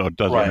either. So it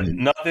doesn't. Right.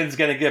 Nothing's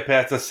going to get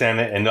past the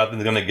Senate, and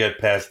nothing's going to get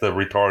past the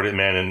retarded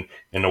man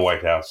in the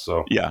White House.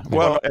 So yeah.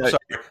 Well, I'm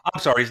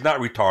sorry. He's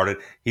not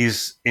retarded.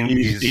 He's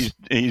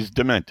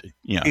demented.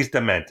 Yeah. He's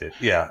demented.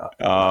 Yeah.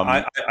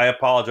 I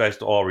apologize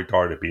to all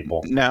retarded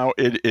people. Now,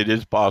 it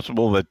is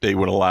possible that they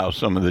would allow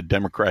some of the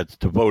Democrats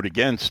to vote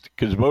against,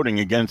 because voting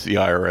against the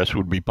IRS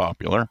would be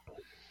popular.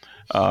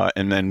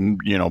 And then,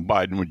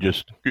 Biden would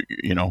just,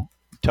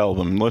 tell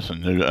them,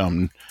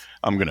 listen,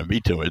 I'm going to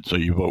veto it, so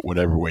you vote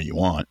whatever way you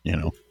want,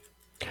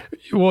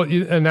 Well,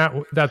 and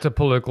that's a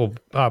political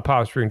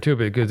posturing too,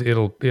 because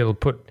it'll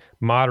put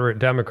moderate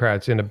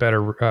Democrats in a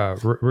better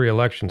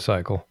re-election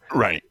cycle.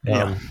 Right.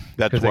 Yeah.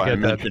 That's why I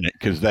mention it,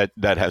 because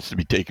that has to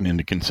be taken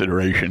into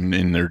consideration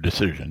in their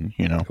decision.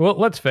 Well,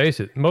 let's face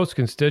it. Most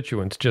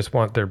constituents just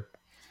want their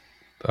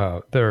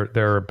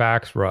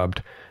backs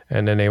rubbed,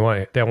 and then they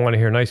want to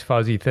hear nice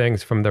fuzzy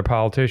things from their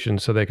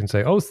politicians, so they can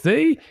say, "Oh,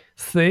 see,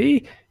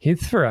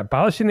 he's for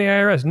abolishing the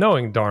IRS,"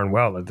 knowing darn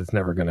well that it's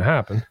never going to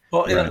happen.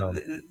 Well,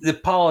 the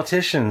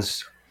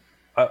politicians,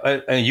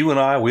 and you and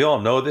I, we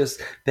all know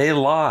this. They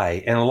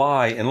lie and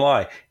lie and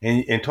lie.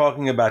 And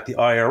talking about the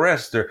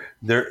IRS,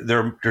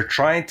 they're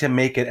trying to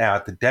make it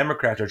out. The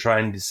Democrats are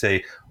trying to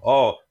say,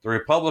 "Oh, the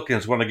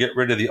Republicans want to get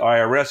rid of the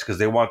IRS because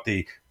they want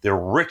the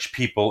rich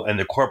people and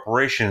the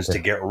corporations to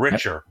get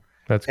richer."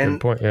 That's a good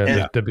point.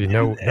 Yeah, there'd be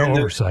no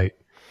oversight.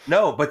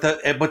 No, but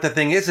the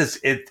thing is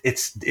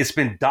it's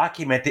been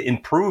documented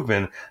and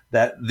proven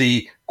that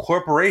the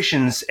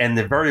corporations and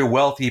the very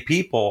wealthy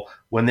people,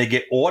 when they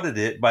get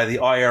audited by the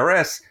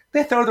IRS,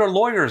 they throw their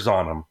lawyers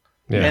on them,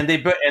 and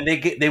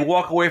they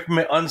walk away from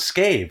it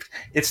unscathed.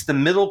 It's the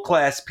middle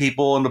class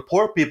people and the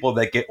poor people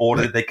that get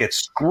audited that get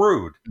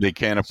screwed. They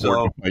can't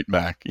afford to fight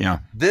back. Yeah,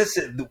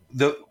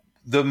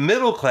 the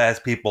middle class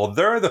people,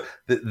 they're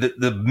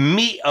the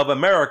meat of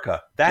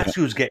America. That's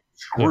who's getting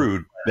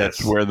screwed.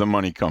 That's where the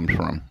money comes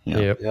from.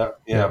 Yeah.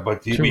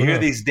 But you hear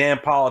these damn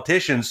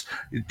politicians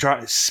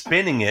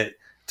spinning it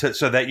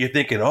so that you're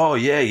thinking, oh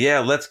yeah,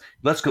 let's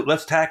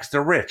tax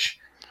the rich.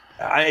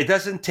 It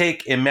doesn't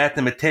take a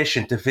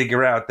mathematician to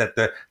figure out that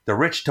the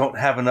rich don't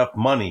have enough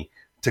money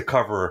to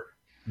cover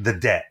the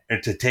debt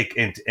and to take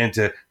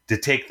to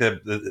take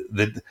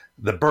the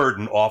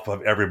burden off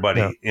of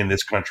everybody in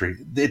this country.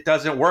 It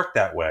doesn't work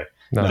that way.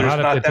 No,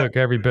 not if they took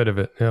every bit of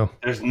it. Yeah.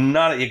 There's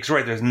not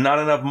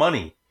enough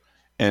money.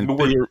 And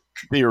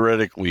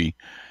theoretically,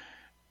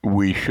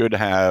 we should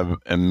have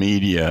a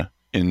media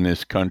in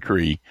this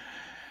country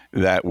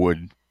that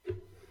would,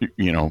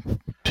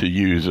 to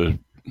use a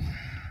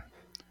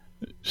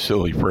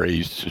silly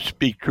phrase, to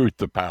speak truth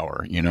to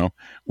power,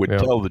 would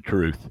tell the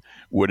truth,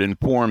 would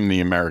inform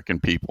the American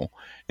people,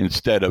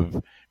 instead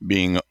of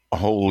being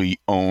wholly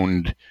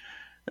owned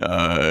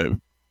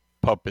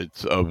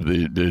puppets of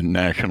the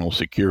national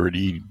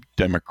security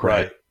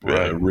Democrat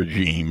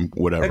regime,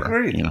 whatever.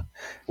 Agreed.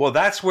 Well,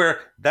 that's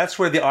where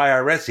the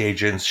IRS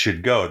agents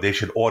should go. They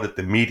should audit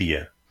the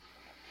media.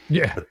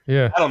 Yeah, but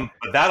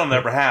that'll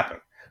never happen.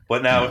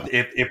 But now,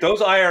 if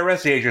those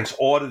IRS agents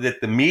audited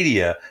the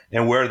media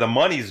and where the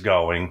money's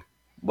going,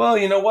 well,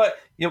 you know what?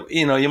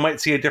 You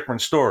might see a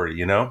different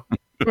story.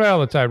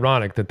 Well, it's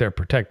ironic that they're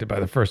protected by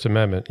the First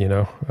Amendment.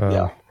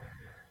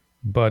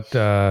 But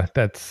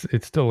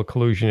it's still a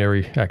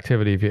collusionary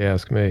activity, if you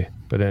ask me.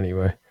 But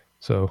anyway,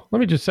 so let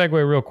me just segue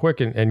real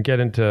quick and get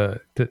into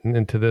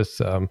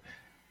this.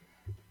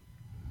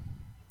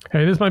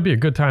 Hey, this might be a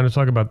good time to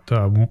talk about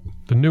the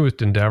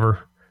newest endeavor,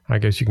 I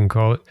guess you can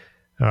call it,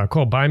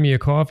 called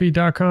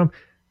buymeacoffee.com.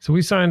 So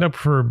we signed up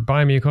for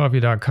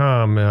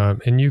buymeacoffee.com,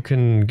 and you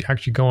can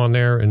actually go on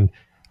there and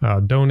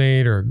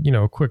donate, or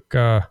a quick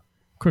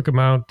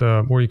amount,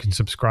 or you can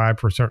subscribe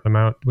for a certain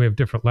amount. We have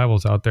different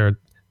levels out there.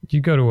 You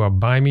go to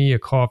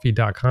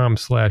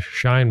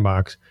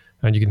buymeacoffee.com/shinebox,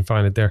 and you can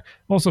find it there.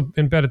 Also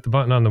embedded the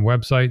button on the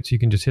website, so you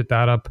can just hit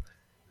that up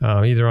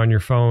either on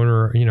your phone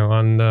or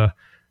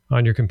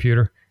on your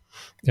computer,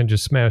 and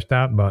just smash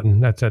that button.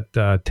 That's at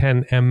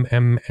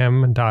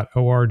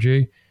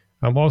 10mmm.org.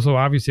 Also,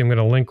 obviously, I'm going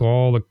to link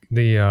all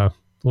the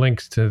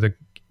links to the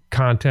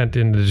content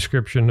in the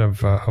description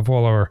of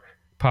all our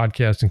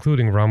podcasts,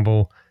 including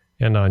Rumble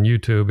and on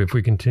YouTube, if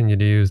we continue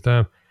to use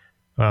them.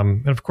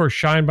 And of course,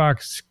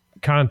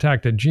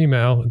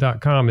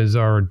 shineboxcontact@gmail.com is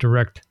our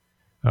direct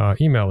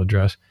email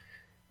address.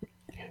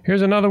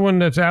 Here's another one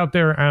that's out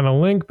there on a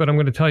link, but I'm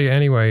going to tell you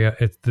anyway.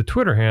 It's the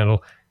Twitter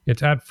handle.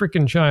 It's at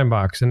frickin'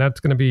 Shinebox, and that's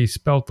going to be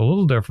spelt a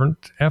little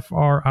different.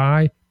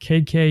 FRIKKEN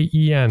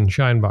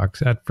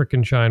Shinebox, at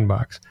frickin'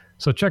 Shinebox.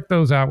 So check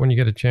those out when you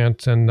get a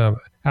chance. And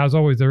as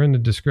always, they're in the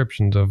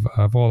descriptions of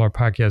all our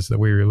podcasts that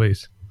we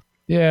release.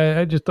 Yeah,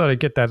 I just thought I'd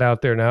get that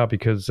out there now,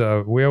 because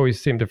we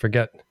always seem to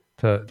forget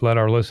to let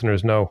our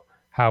listeners know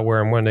how,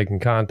 where, and when they can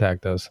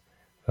contact us.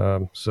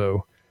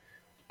 So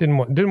didn't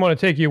want to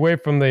take you away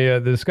from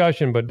the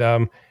discussion, but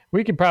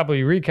we could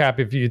probably recap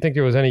if you think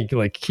there was any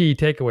key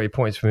takeaway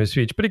points from his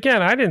speech. But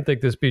again, I didn't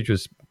think this speech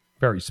was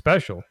very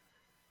special.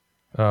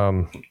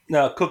 No,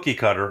 cookie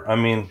cutter. I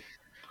mean,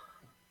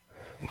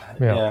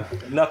 Yeah.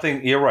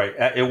 Nothing. You're right.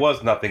 It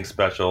was nothing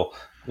special.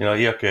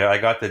 Okay, I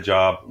got the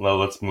job. Well,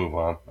 let's move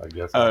on, I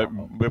guess.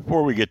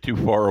 Before we get too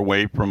far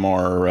away from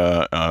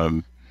our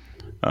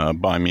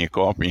Buy Me a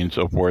Coffee and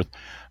so forth,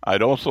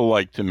 I'd also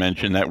like to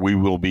mention that we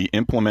will be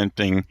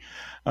implementing,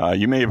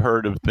 you may have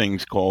heard of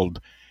things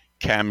called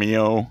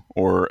Cameo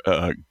or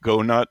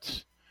Go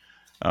Nuts,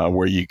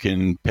 where you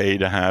can pay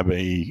to have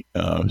a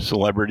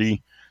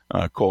celebrity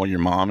call your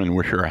mom and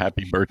wish her a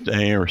happy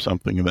birthday or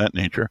something of that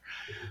nature.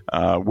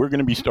 We're going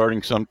to be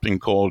starting something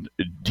called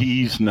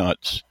D's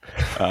Nuts,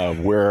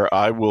 where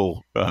I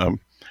will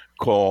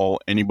call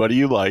anybody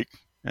you like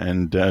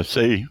and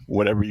say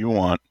whatever you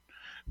want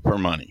for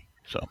money.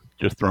 So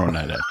just throwing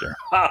that out there.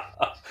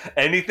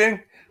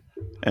 Anything?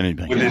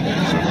 Anything.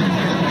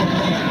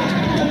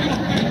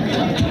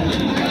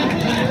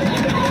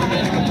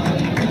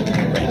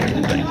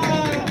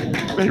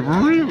 They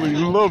really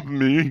love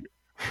me.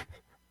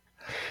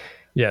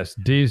 Yes,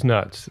 D's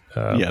Nuts.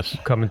 Yes.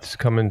 Coming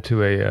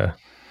to a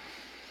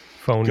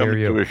phone near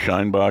you. Coming to a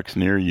shine box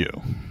near you.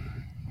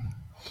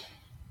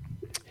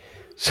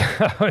 So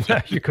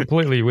now you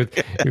completely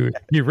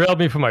you railed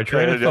me for my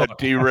train of thought.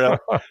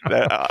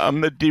 I'm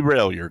the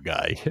derailleur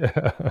guy.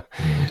 Yeah.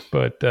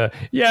 But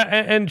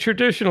and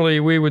traditionally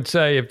we would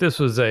say if this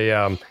was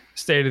a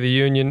State of the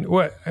Union,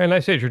 and I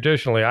say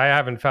traditionally, I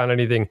haven't found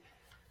anything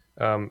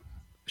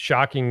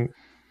shockingly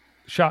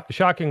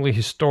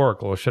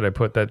historical, should I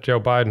put, that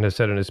Joe Biden has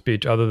said in his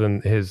speech, other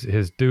than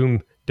his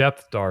doom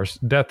Death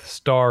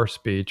Star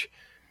speech,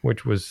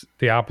 which was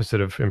the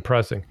opposite of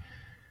impressing.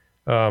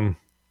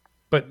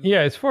 But yeah,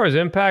 as far as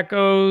impact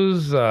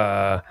goes,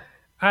 again,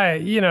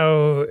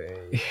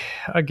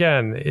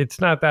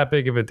 it's not that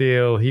big of a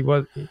deal.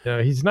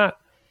 He's not.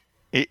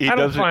 He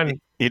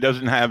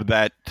doesn't have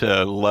that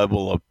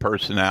level of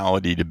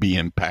personality to be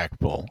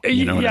impactful.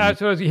 You know what I mean?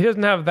 So he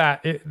doesn't have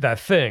that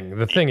thing.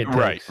 The thing it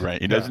takes.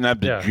 Right. He doesn't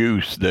have the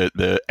juice,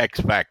 the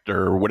X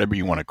factor, or whatever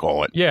you want to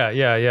call it.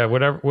 Yeah.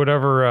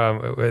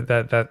 Whatever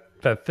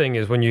that thing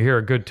is. When you hear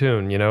a good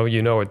tune,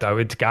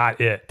 it's got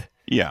it.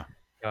 Yeah.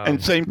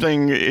 And same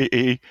thing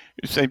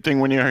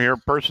when you hear a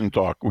person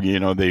talk.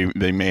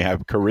 They may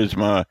have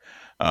charisma,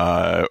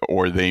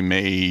 or they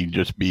may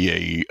just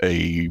be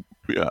a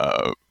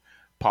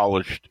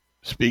polished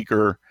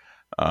speaker.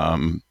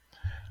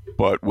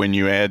 But when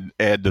you add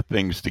the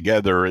things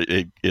together,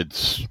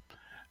 it's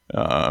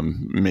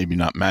maybe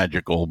not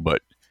magical,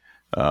 but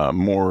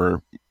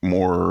more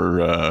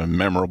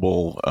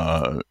memorable,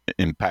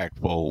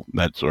 impactful,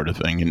 that sort of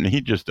thing. And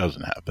he just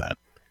doesn't have that.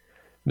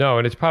 No,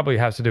 and it probably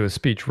has to do with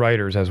speech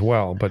writers as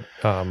well. But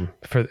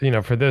for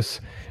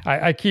this,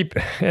 I keep,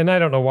 and I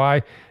don't know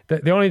why.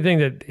 The only thing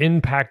that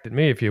impacted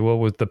me, if you will,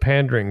 was the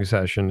pandering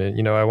session.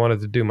 And I wanted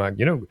to do my,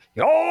 you're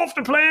off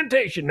the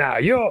plantation now.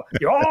 You're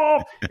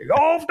off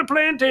the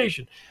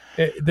plantation.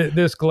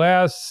 This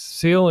glass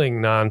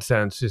ceiling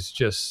nonsense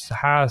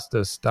has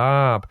to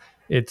stop.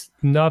 It's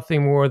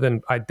nothing more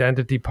than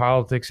identity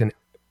politics, and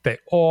they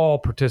all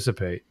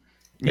participate.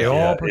 They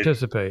all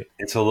participate.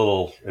 It's a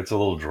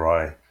little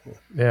dry.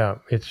 Yeah,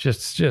 it's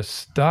just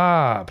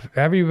stop.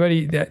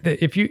 Everybody,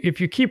 if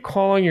you keep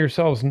calling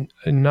yourselves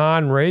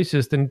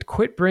non-racist, then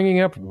quit bringing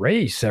up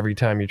race every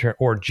time you turn,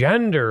 or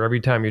gender every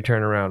time you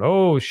turn around.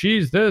 Oh,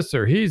 she's this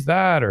or he's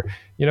that, or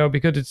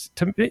because it's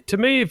to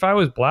me, if I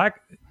was black,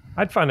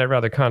 I'd find that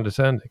rather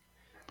condescending.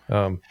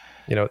 And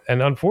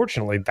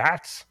unfortunately,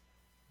 that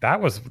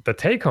was the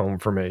take home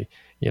for me.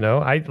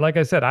 Like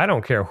I said, I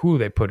don't care who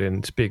they put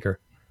in speaker.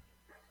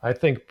 I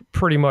think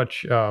pretty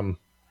much.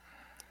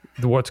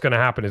 What's going to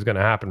happen is going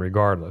to happen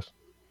regardless.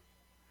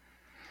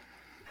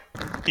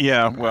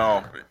 Yeah,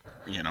 well,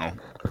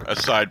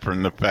 aside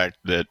from the fact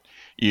that,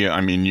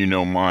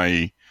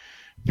 my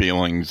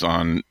feelings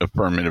on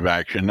affirmative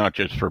action, not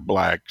just for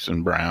blacks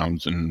and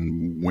browns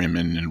and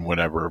women and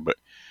whatever, but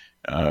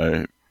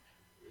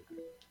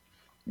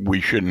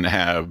we shouldn't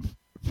have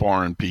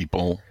foreign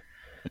people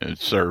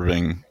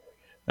serving.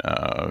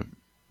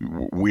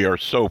 We are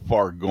so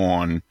far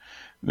gone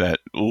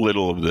that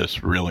little of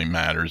this really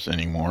matters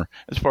anymore.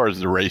 As far as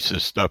the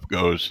racist stuff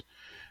goes,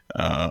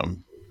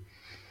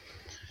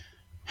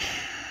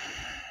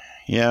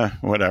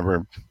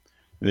 whatever.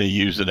 They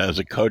use it as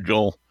a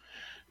cudgel.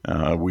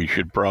 We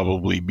should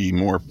probably be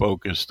more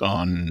focused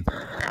on,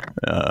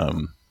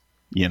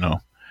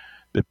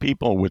 the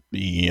people with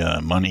the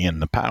money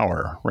and the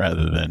power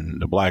rather than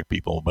the black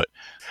people. But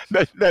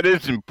that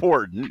is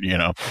important,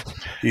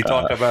 You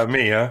talk about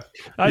me, huh?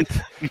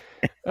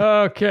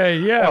 Okay,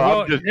 yeah.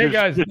 Well, hey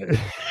guys,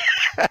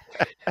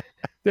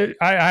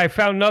 I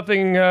found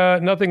nothing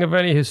of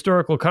any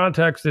historical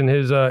context in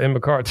in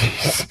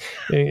McCarthy's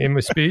in my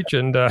speech,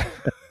 and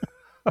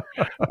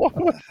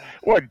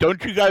what?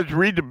 Don't you guys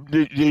read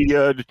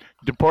the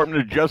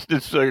Department of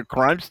Justice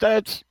crime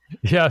stats?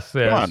 Yes,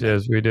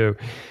 we do.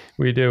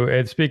 We do.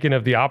 And speaking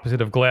of the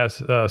opposite of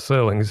glass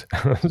ceilings,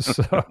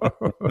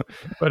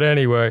 but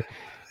anyway.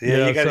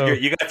 Yeah,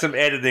 you got some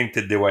editing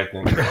to do, I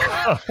think.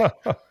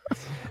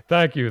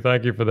 Thank you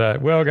for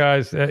that. Well,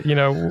 guys,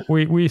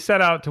 we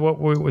set out to what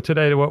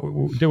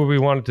we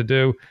wanted to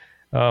do.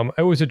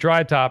 It was a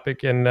dry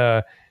topic, and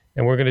we're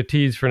going to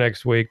tease for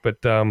next week.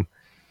 But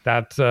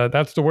that's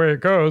the way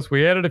it goes.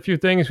 We added a few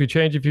things, we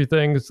changed a few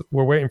things.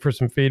 We're waiting for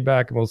some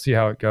feedback, and we'll see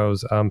how it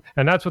goes. And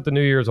that's what the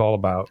new year is all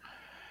about.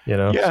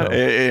 Yeah, so.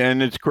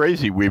 And it's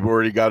crazy. We've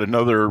already got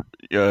another.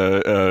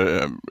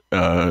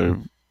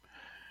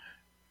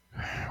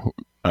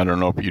 I don't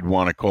know if you'd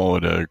want to call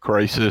it a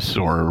crisis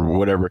or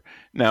whatever.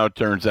 Now it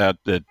turns out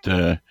that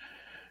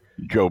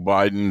Joe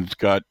Biden's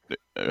got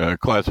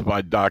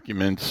classified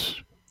documents.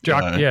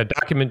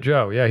 Document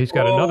Joe. Yeah, he's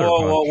got another.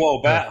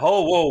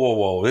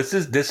 Whoa! This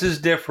is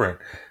different.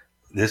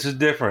 This is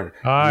different.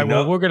 All right.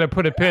 Well, we're going to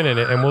put a pin in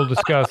it, and we'll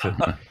discuss it.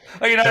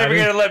 Oh, you're not even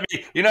going to let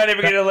me. You're not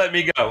even going to let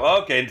me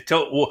go. Okay,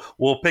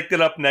 we'll pick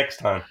it up next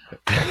time.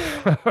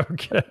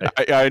 Okay.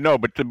 I know,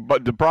 but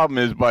the problem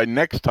is by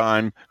next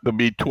time there'll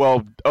be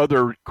 12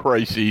 other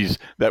crises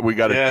that we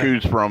got to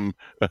choose from.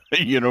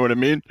 You know what I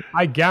mean?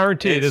 I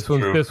guarantee this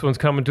one's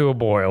coming to a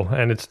boil,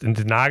 and it's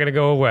not going to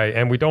go away,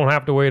 and we don't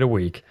have to wait a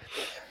week.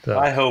 So.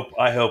 I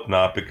hope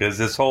not, because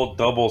this whole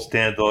double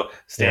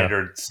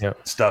standard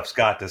stuff's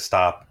got to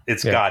stop.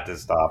 It's got to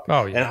stop.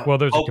 Oh yeah. Well,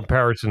 there's a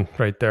comparison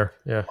right there.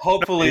 Yeah.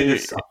 Hopefully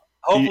this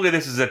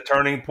is a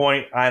turning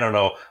point. I don't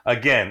know.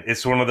 Again,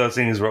 it's one of those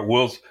things where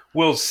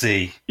we'll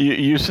see.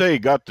 You say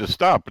got to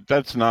stop, but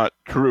that's not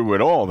true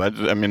at all.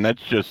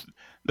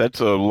 That's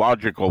a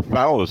logical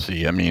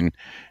fallacy. I mean,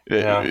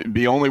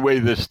 the only way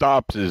this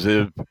stops is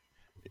if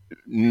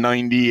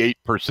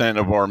 98%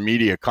 of our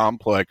media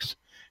complex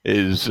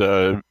is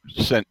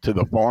sent to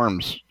the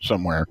farms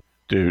somewhere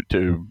to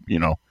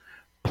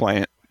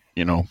plant,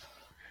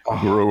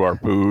 grow our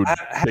food,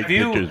 take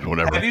pictures,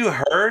 whatever. Have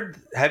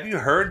you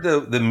heard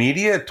the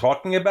media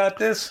talking about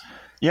this?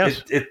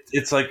 Yes.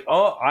 It's like,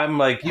 I'm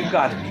like, you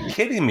got to be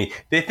kidding me.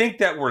 They think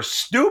that we're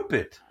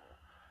stupid.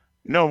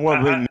 No,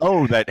 well, they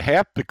know that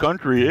half the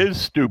country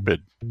is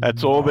stupid.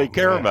 That's all they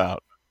care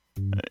about.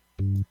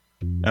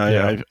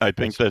 I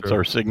think that's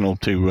our signal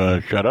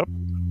to shut up.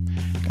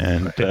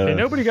 And hey,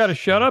 nobody got to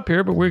shut up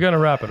here, but we're going to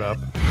wrap it up.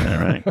 All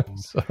right.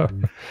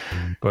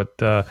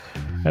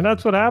 And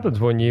that's what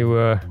happens when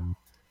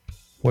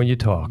you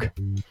talk.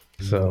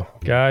 So,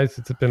 guys,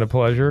 it's been a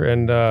pleasure.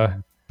 And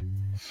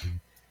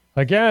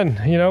again,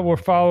 we're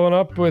following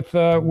up with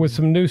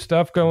some new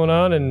stuff going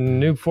on and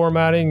new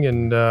formatting,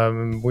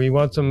 and we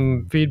want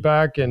some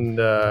feedback. And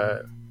I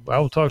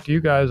will talk to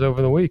you guys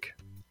over the week.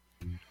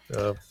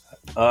 Good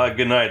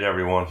night,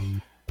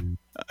 everyone.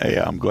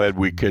 Yeah, I'm glad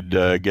we could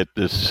get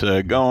this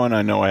going.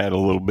 I know I had a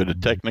little bit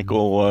of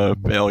technical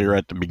failure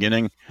at the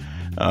beginning.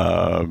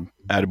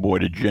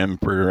 Attaboy to Jim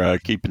for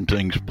keeping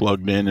things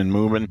plugged in and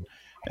moving.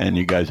 And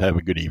you guys have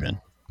a good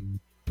evening.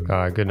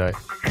 Good night.